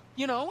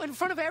 You know, in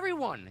front of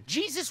everyone.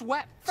 Jesus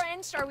wept.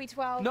 Frenched? Are we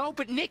 12? No,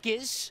 but Nick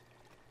is.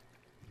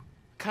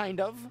 Kind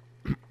of.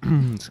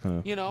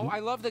 You know, I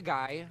love the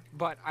guy,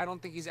 but I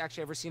don't think he's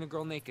actually ever seen a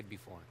girl naked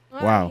before.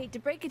 Well, wow. I hate to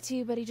break it to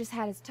you, but he just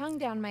had his tongue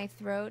down my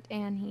throat,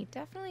 and he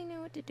definitely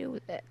knew what to do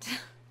with it.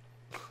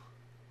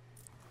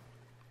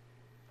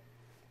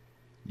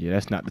 Yeah,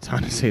 that's not the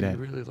time to say that.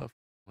 You really love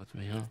with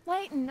me, huh?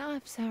 Lighten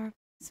up, Sour,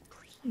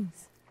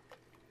 please.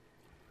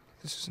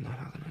 This is not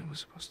how the night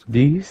was supposed to be.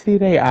 Do you see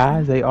their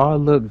eyes? They all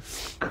look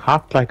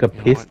cocked like a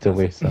pistol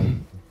or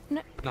something.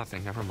 No.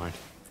 Nothing, never mind.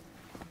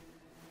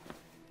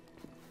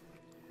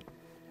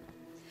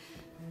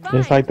 Fine.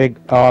 It's like they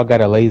all got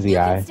a lazy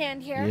eye. You can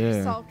stand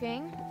here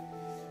sulking,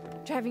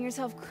 driving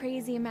yourself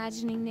crazy,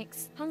 imagining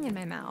Nick's tongue in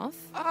my mouth.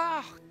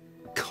 Ah,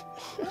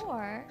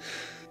 or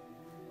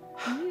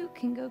you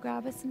can go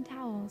grab us some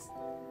towels.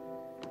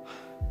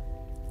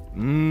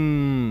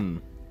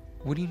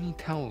 What do you need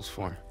towels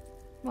for?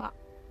 Well,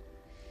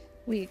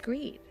 we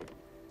agreed.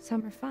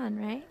 Summer fun,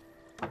 right?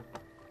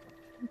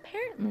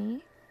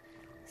 Apparently,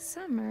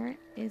 summer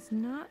is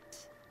not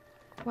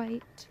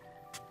quite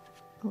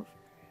over.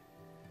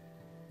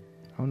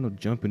 I don't know,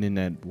 jumping in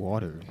that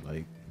water,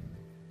 like.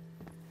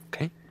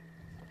 Okay.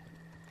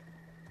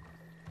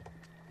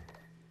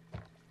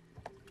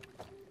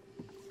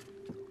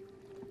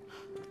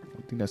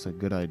 I think that's a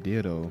good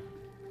idea, though.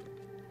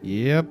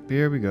 Yep,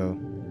 here we go.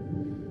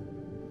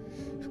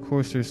 Of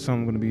course, there's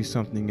going to be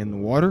something in the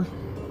water.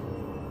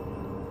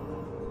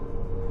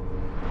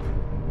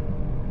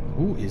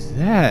 Who is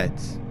that?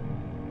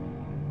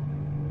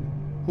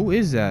 Who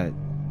is that?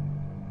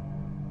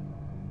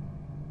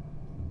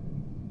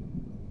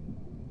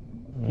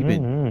 He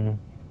been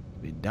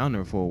down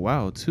there for a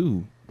while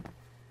too.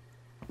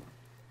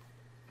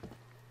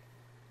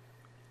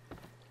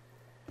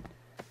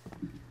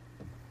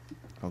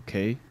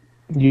 Okay.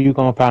 You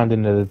gonna find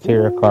another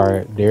tarot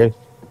card. There's.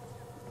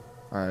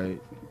 All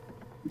right.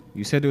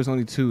 You said there was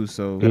only 2,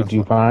 so. Did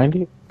you find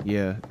it?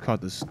 Yeah,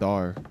 called the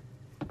star.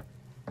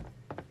 That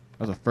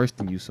was the first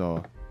thing you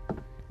saw.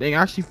 Dang,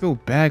 I actually feel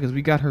bad because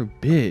we got her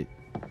bit.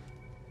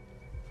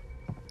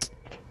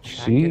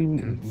 She.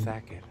 and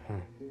Thackett, huh?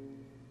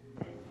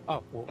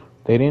 Oh, well.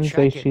 They didn't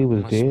say Shackett she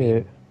was must mean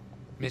dead.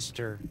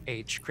 Mr.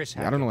 H. Chris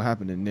Hackett. Yeah, I don't know what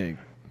happened to Nick.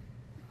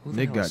 Who the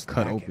Nick hell got is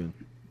cut Thackett? open.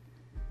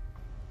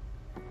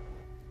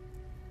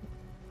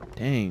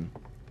 Dang.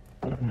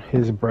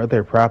 His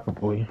brother,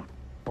 probably.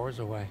 Oars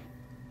away.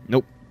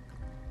 Nope.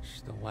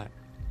 Still wet.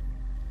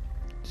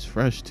 It's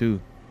fresh too.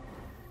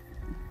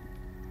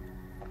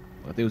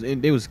 But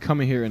they was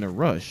coming here in a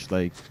rush.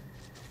 Like,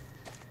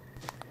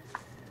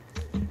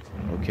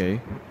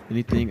 okay.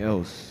 Anything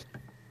else?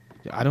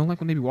 I don't like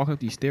when they be walking up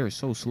these stairs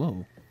so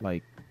slow.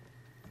 Like,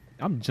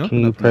 I'm Can jumping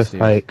you up these press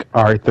stairs. like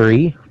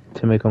R3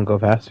 to make them go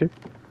faster?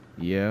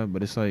 Yeah,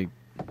 but it's like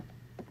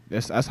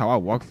that's how I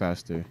walk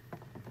faster.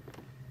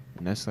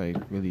 And that's like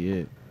really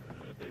it.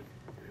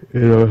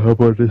 Yeah, how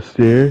about the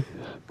stairs?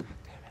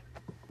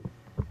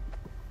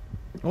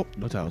 Oh,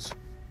 no towels.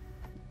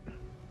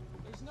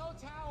 There's no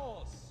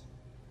towels.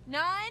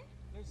 None?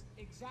 There's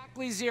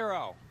exactly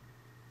 0.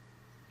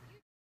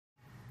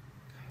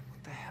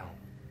 What the hell?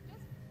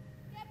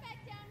 Get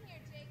back down here,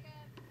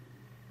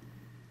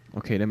 Jacob.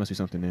 Okay, there must be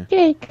something there.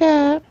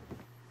 Jacob.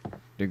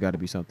 There got to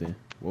be something.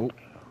 Whoa.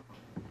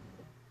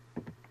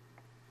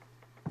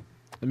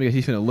 Let me guess,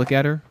 he's finna look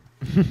at her.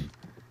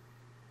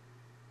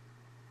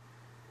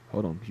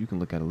 Hold on, you can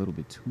look at a little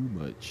bit too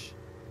much.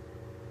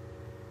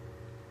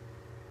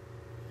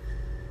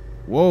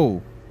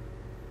 Whoa.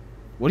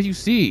 What do you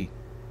see?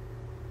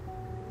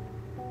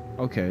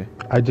 Okay.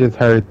 I just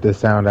heard the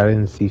sound. I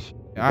didn't see shit.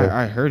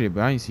 I heard it,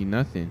 but I didn't see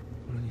nothing.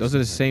 Those are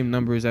the same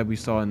numbers that we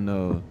saw in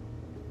the...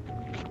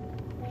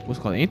 What's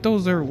it called? Ain't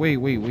those are... Wait.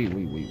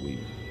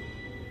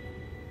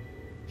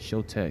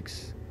 Show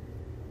text.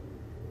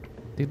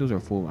 I think those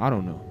are full. I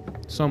don't know.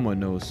 Someone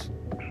knows.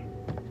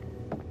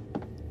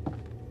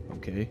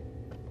 Okay.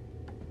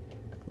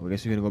 Well, I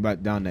guess we're gonna go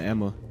back down to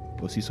Emma.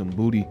 Go see some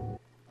booty.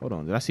 Hold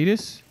on. Did I see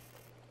this?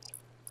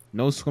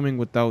 No swimming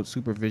without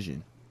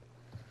supervision.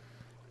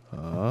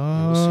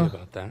 We'll see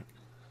about that.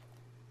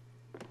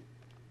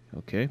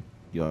 Okay.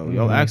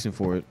 Y'all asking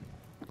for it.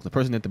 The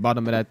person at the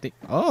bottom of that thing.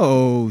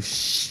 Oh,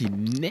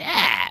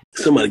 snap.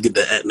 Somebody get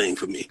the at name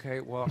for me. Okay,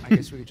 well, I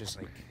guess we could just,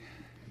 like,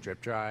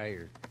 drip dry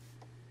or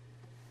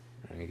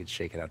you could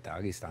shake it out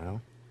doggy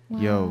style. Wow,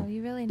 Yo.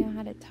 you really know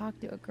how to talk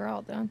to a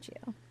girl, don't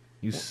you?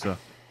 You suck.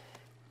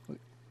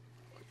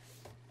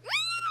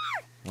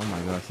 Oh my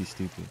gosh, he's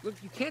stupid. Look,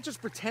 you can't just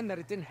pretend that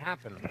it didn't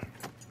happen.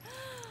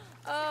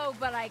 Oh,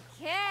 but I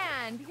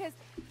can because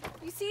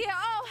you see.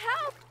 Oh,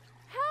 help!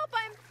 Help!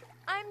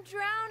 I'm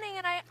drowning,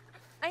 and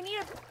I need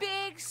a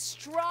big,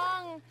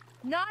 strong,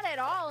 not at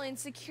all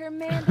insecure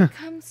man to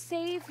come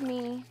save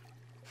me.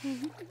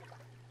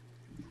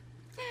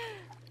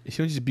 She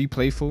don't just be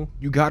playful.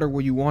 You got her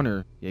where you want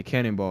her. Yeah,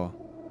 cannonball.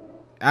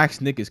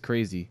 Axe Nick is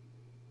crazy.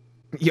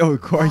 Yo,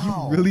 Quarry,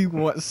 you really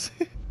want...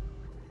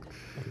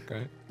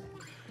 Okay.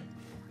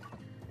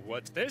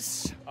 What's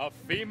this? A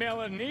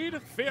female in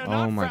need? Fear Oh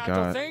not, my fragile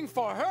God. thing,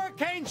 for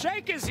Hurricane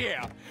Jake is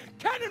here!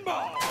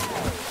 Cannonball!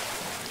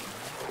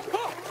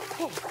 Oh,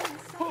 oh,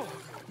 oh.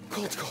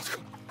 Cold.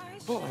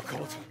 Oh,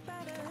 cold.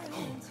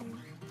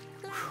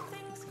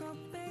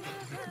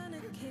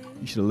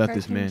 You should have left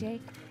this man.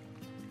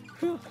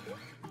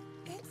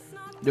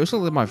 Yo, so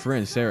let my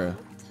friend Sarah.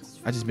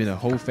 I just been a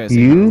whole fat.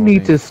 You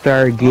need to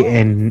start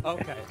getting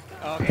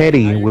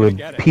petty with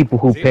people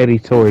who petty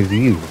towards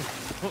you.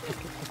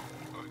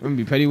 I'm gonna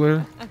be petty with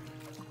her.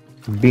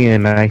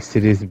 Being nice to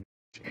this bitch.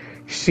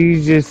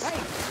 She just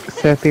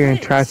sat there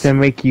and tried to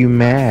make you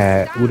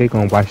mad. Who they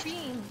gonna watch?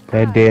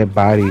 That dead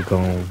body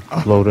gonna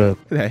float up.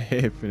 That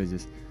head finna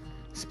just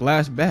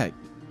splash back.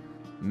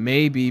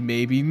 Maybe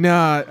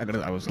not.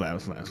 I was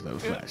flash.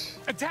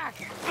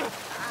 Attack!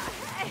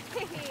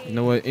 You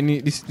know what?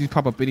 These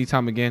pop up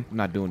anytime again. I'm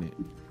not doing it.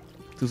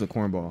 This is a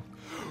cornball.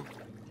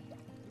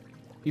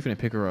 He finna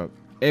pick her up.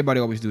 Everybody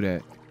always do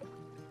that.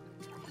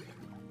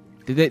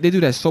 They do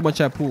that so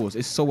much at pools.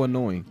 It's so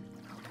annoying.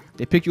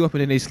 They pick you up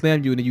and then they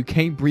slam you and then you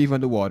can't breathe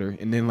underwater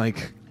and then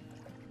like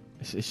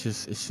it's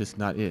just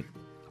not it.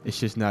 It's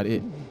just not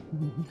it.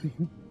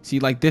 See,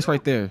 like this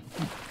right there.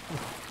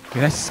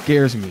 Yeah, that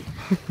scares me.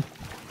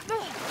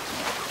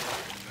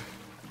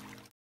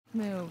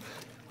 Move.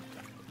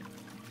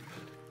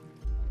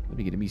 Let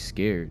me get me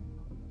scared.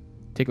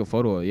 Take a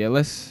photo.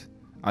 Yeah,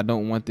 I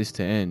don't want this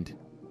to end.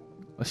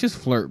 Let's just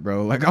flirt,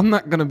 bro. Like, I'm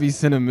not gonna be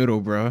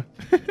sentimental, bro.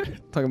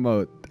 Talking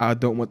about I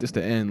don't want this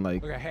to end.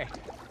 Like, Okay, hey,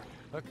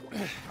 look,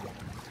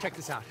 check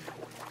this out.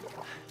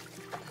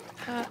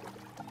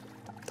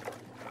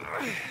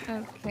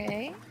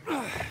 Okay.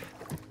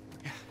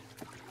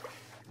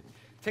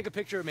 Take a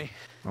picture of me.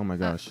 oh my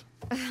gosh.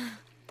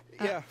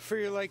 Yeah, for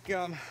your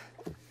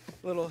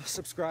little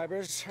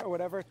subscribers or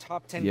whatever,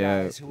 top 10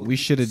 Yeah, guys who will we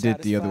keep should you have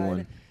did the other satisfied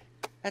one.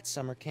 at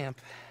summer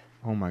camp.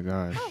 Oh my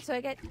gosh. Oh, so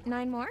I get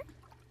 9 more?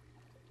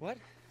 What?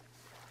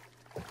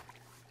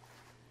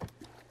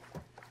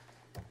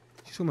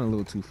 She's swimming a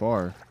little too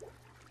far.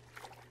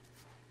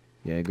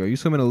 Yeah, girl, you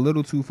swimming a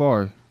little too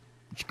far. You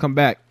should come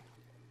back.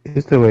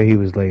 It's the way he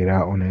was laid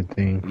out on that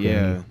thing.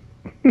 Yeah.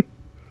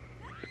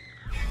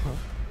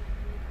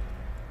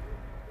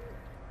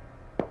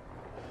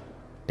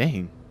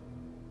 Dang.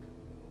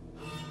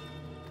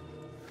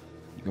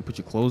 You gonna put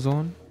your clothes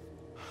on?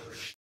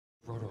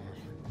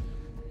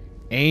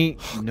 Ain't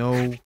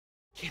no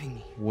kidding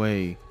me.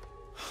 way.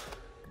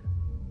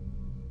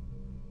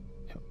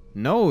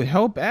 No,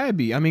 help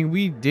Abby. I mean,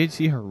 we did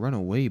see her run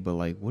away, but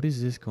like, what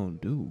is this gonna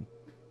do?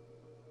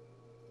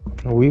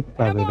 We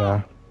probably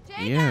die.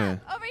 Yeah.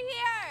 Over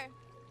here.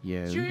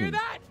 Yeah. Did you hear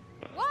that?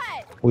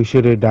 What? We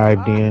should have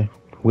dived in.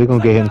 We're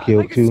gonna get him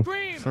killed like a too.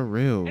 scream. For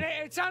real. And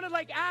it sounded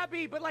like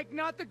Abby, but like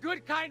not the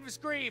good kind of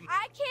scream.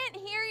 I can't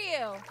hear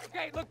you.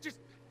 Okay, look,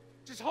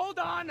 just hold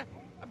on.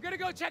 I'm gonna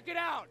go check it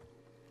out.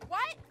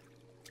 What?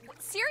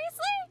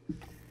 Seriously?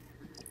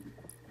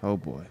 Oh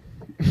boy.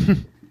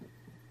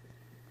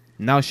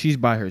 Now she's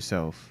by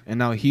herself, and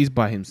now he's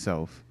by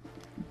himself.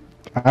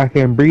 I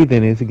can breathe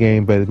in this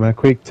game, but my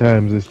quick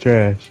times is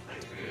trash.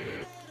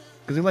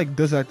 Cause it like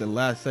does that at the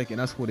last second.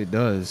 That's what it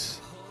does.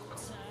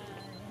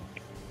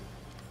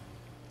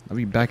 I'll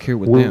be back here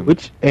with them.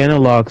 Which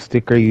analog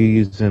stick are you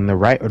using, the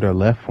right or the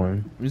left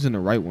one? I'm using the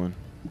right one.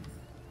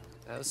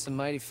 That was some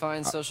mighty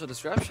fine social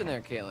disruption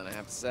there, Kaylin, I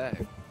have to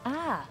say.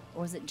 Ah,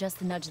 or was it just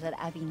the nudge that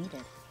Abby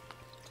needed?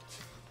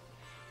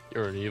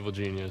 You're an evil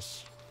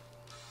genius.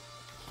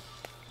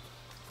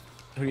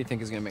 Who do you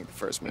think is gonna make the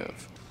first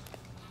move?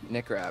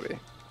 Nick or Abby?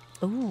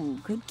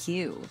 Ooh, good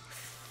cue.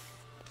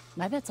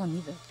 My bet's on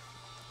neither.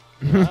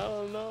 I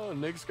don't know.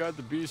 Nick's got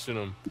the beast in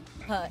him.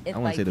 If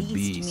by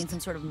beast you mean some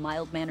sort of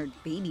mild-mannered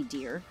baby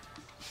deer.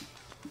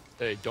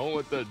 Hey, don't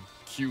let the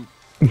cute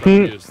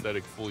preppy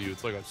aesthetic fool you.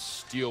 It's like a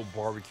steel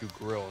barbecue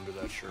grill under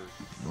that shirt.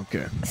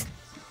 Okay.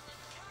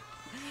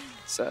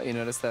 So you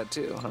noticed that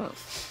too, huh?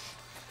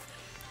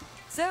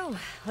 So,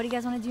 what do you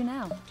guys want to do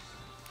now?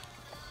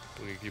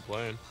 We can keep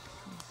playing.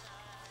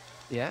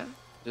 Yeah?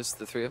 Just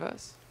the 3 of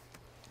us?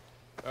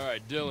 All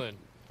right, Dylan.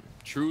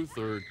 Truth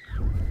or...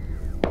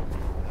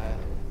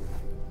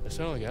 That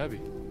sounded like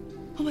Abby.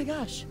 Oh my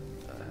gosh.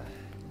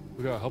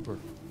 We gotta help her.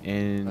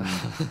 And...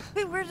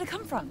 Wait, where did it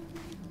come from?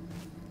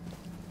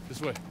 This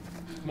way.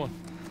 Come on.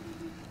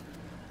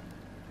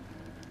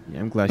 Yeah,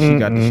 I'm glad she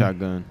got the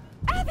shotgun.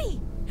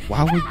 Abby!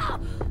 Why would...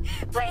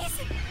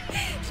 Please!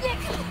 Nick!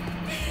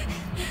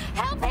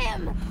 Help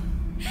him!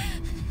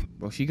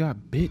 Bro, she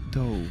got bit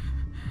though.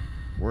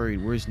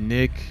 Worried. Where's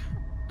Nick?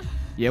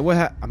 Yeah, what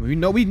happened? I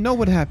mean, we know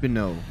what happened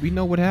though. We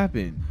know what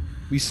happened.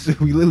 We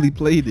literally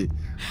played it.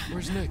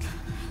 Where's Nick?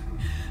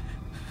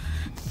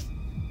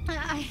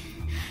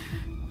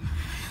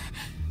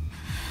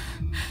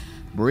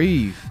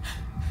 Breathe.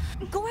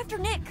 Go after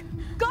Nick!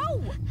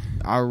 Go!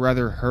 I'd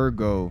rather her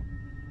go.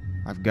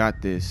 I've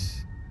got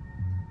this.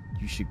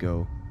 You should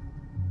go.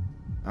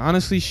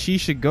 Honestly, she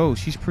should go.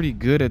 She's pretty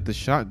good at the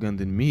shotgun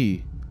than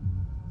me.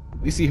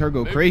 We see her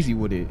go crazy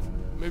with it.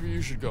 Maybe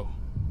you should go.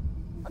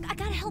 Look, I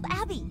gotta help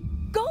Abby.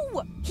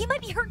 Go! He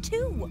might be hurt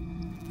too.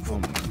 Oh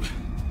my.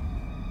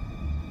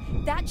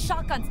 That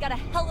shotgun's got a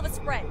hell of a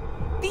spread.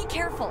 Be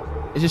careful.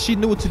 It's just she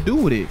knew what to do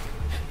with it.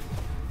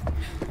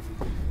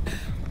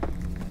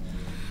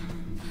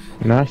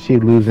 Now she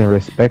losing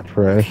respect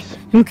for us.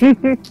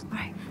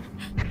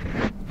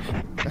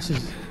 That's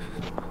just...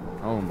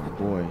 Oh my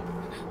boy.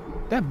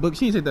 That book,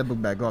 she needs to take that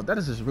book back off. That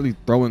is just really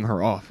throwing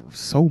her off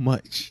so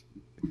much.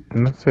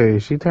 Let's say,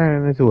 is she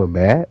turning into a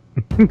bat?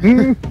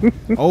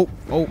 Oh,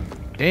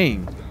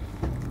 dang.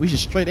 We should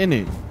straight in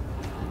it.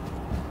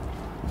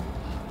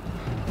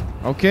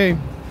 Okay.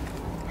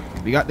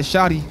 We got the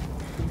shotty.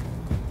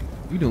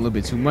 You doing a little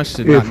bit too much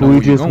to not If know we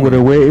where you're just would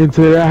have went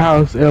into the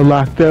house and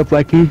locked up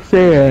like he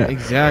said.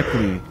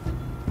 Exactly.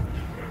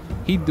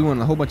 He doing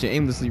a whole bunch of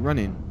aimlessly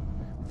running.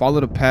 Follow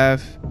the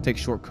path. Take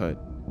shortcut.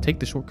 Take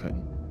the shortcut.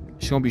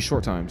 It's gonna be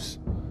short times.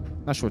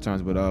 Not short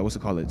times, but what's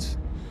it called? It.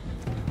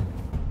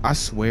 I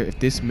swear, if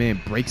this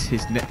man breaks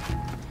his neck,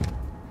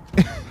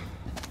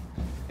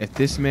 if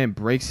this man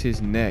breaks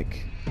his neck,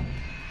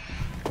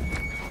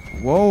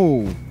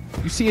 whoa!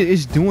 You see,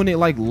 it's doing it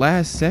like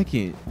last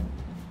second.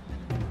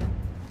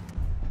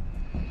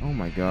 Oh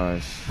my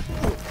gosh!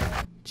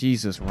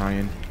 Jesus,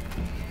 Ryan!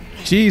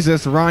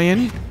 Jesus,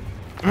 Ryan!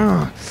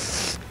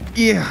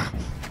 Yeah.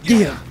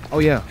 Oh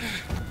yeah.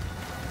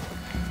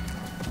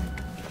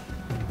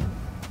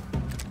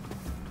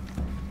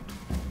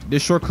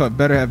 This shortcut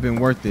better have been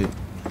worth it.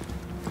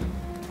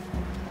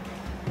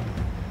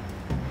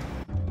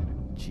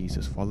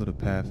 Jesus, follow the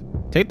path.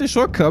 Take the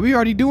shortcut. We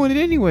already doing it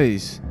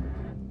anyways.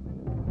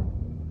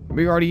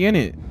 We already in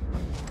it.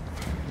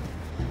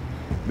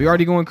 We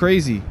already going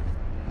crazy.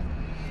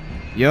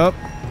 Yup.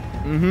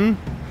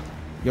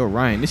 Yo,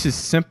 Ryan, this is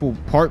simple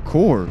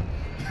parkour.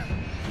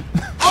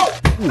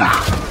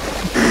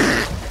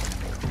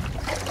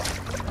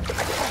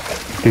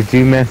 Did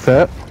you mess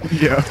up?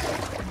 Yeah.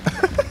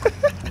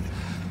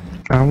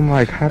 I'm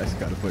like, how? That's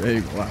gotta put.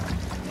 Hey, wow.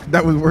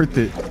 That was worth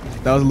it.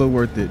 That was a little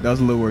worth it. That was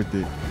a little worth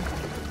it.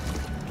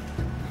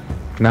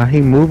 Now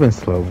he moving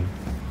slow.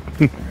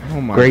 Oh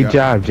my Great God.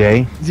 job,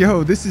 Jay.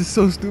 Yo, this is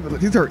so stupid.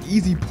 These are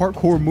easy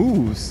parkour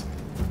moves.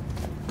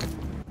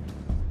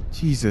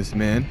 Jesus,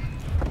 man.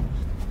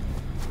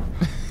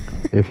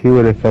 If he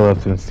would have fell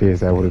up some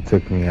stairs, that would have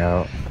took me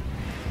out.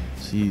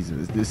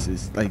 Jesus, this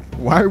is like,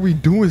 why are we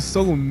doing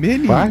so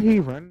many? Why he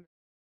running?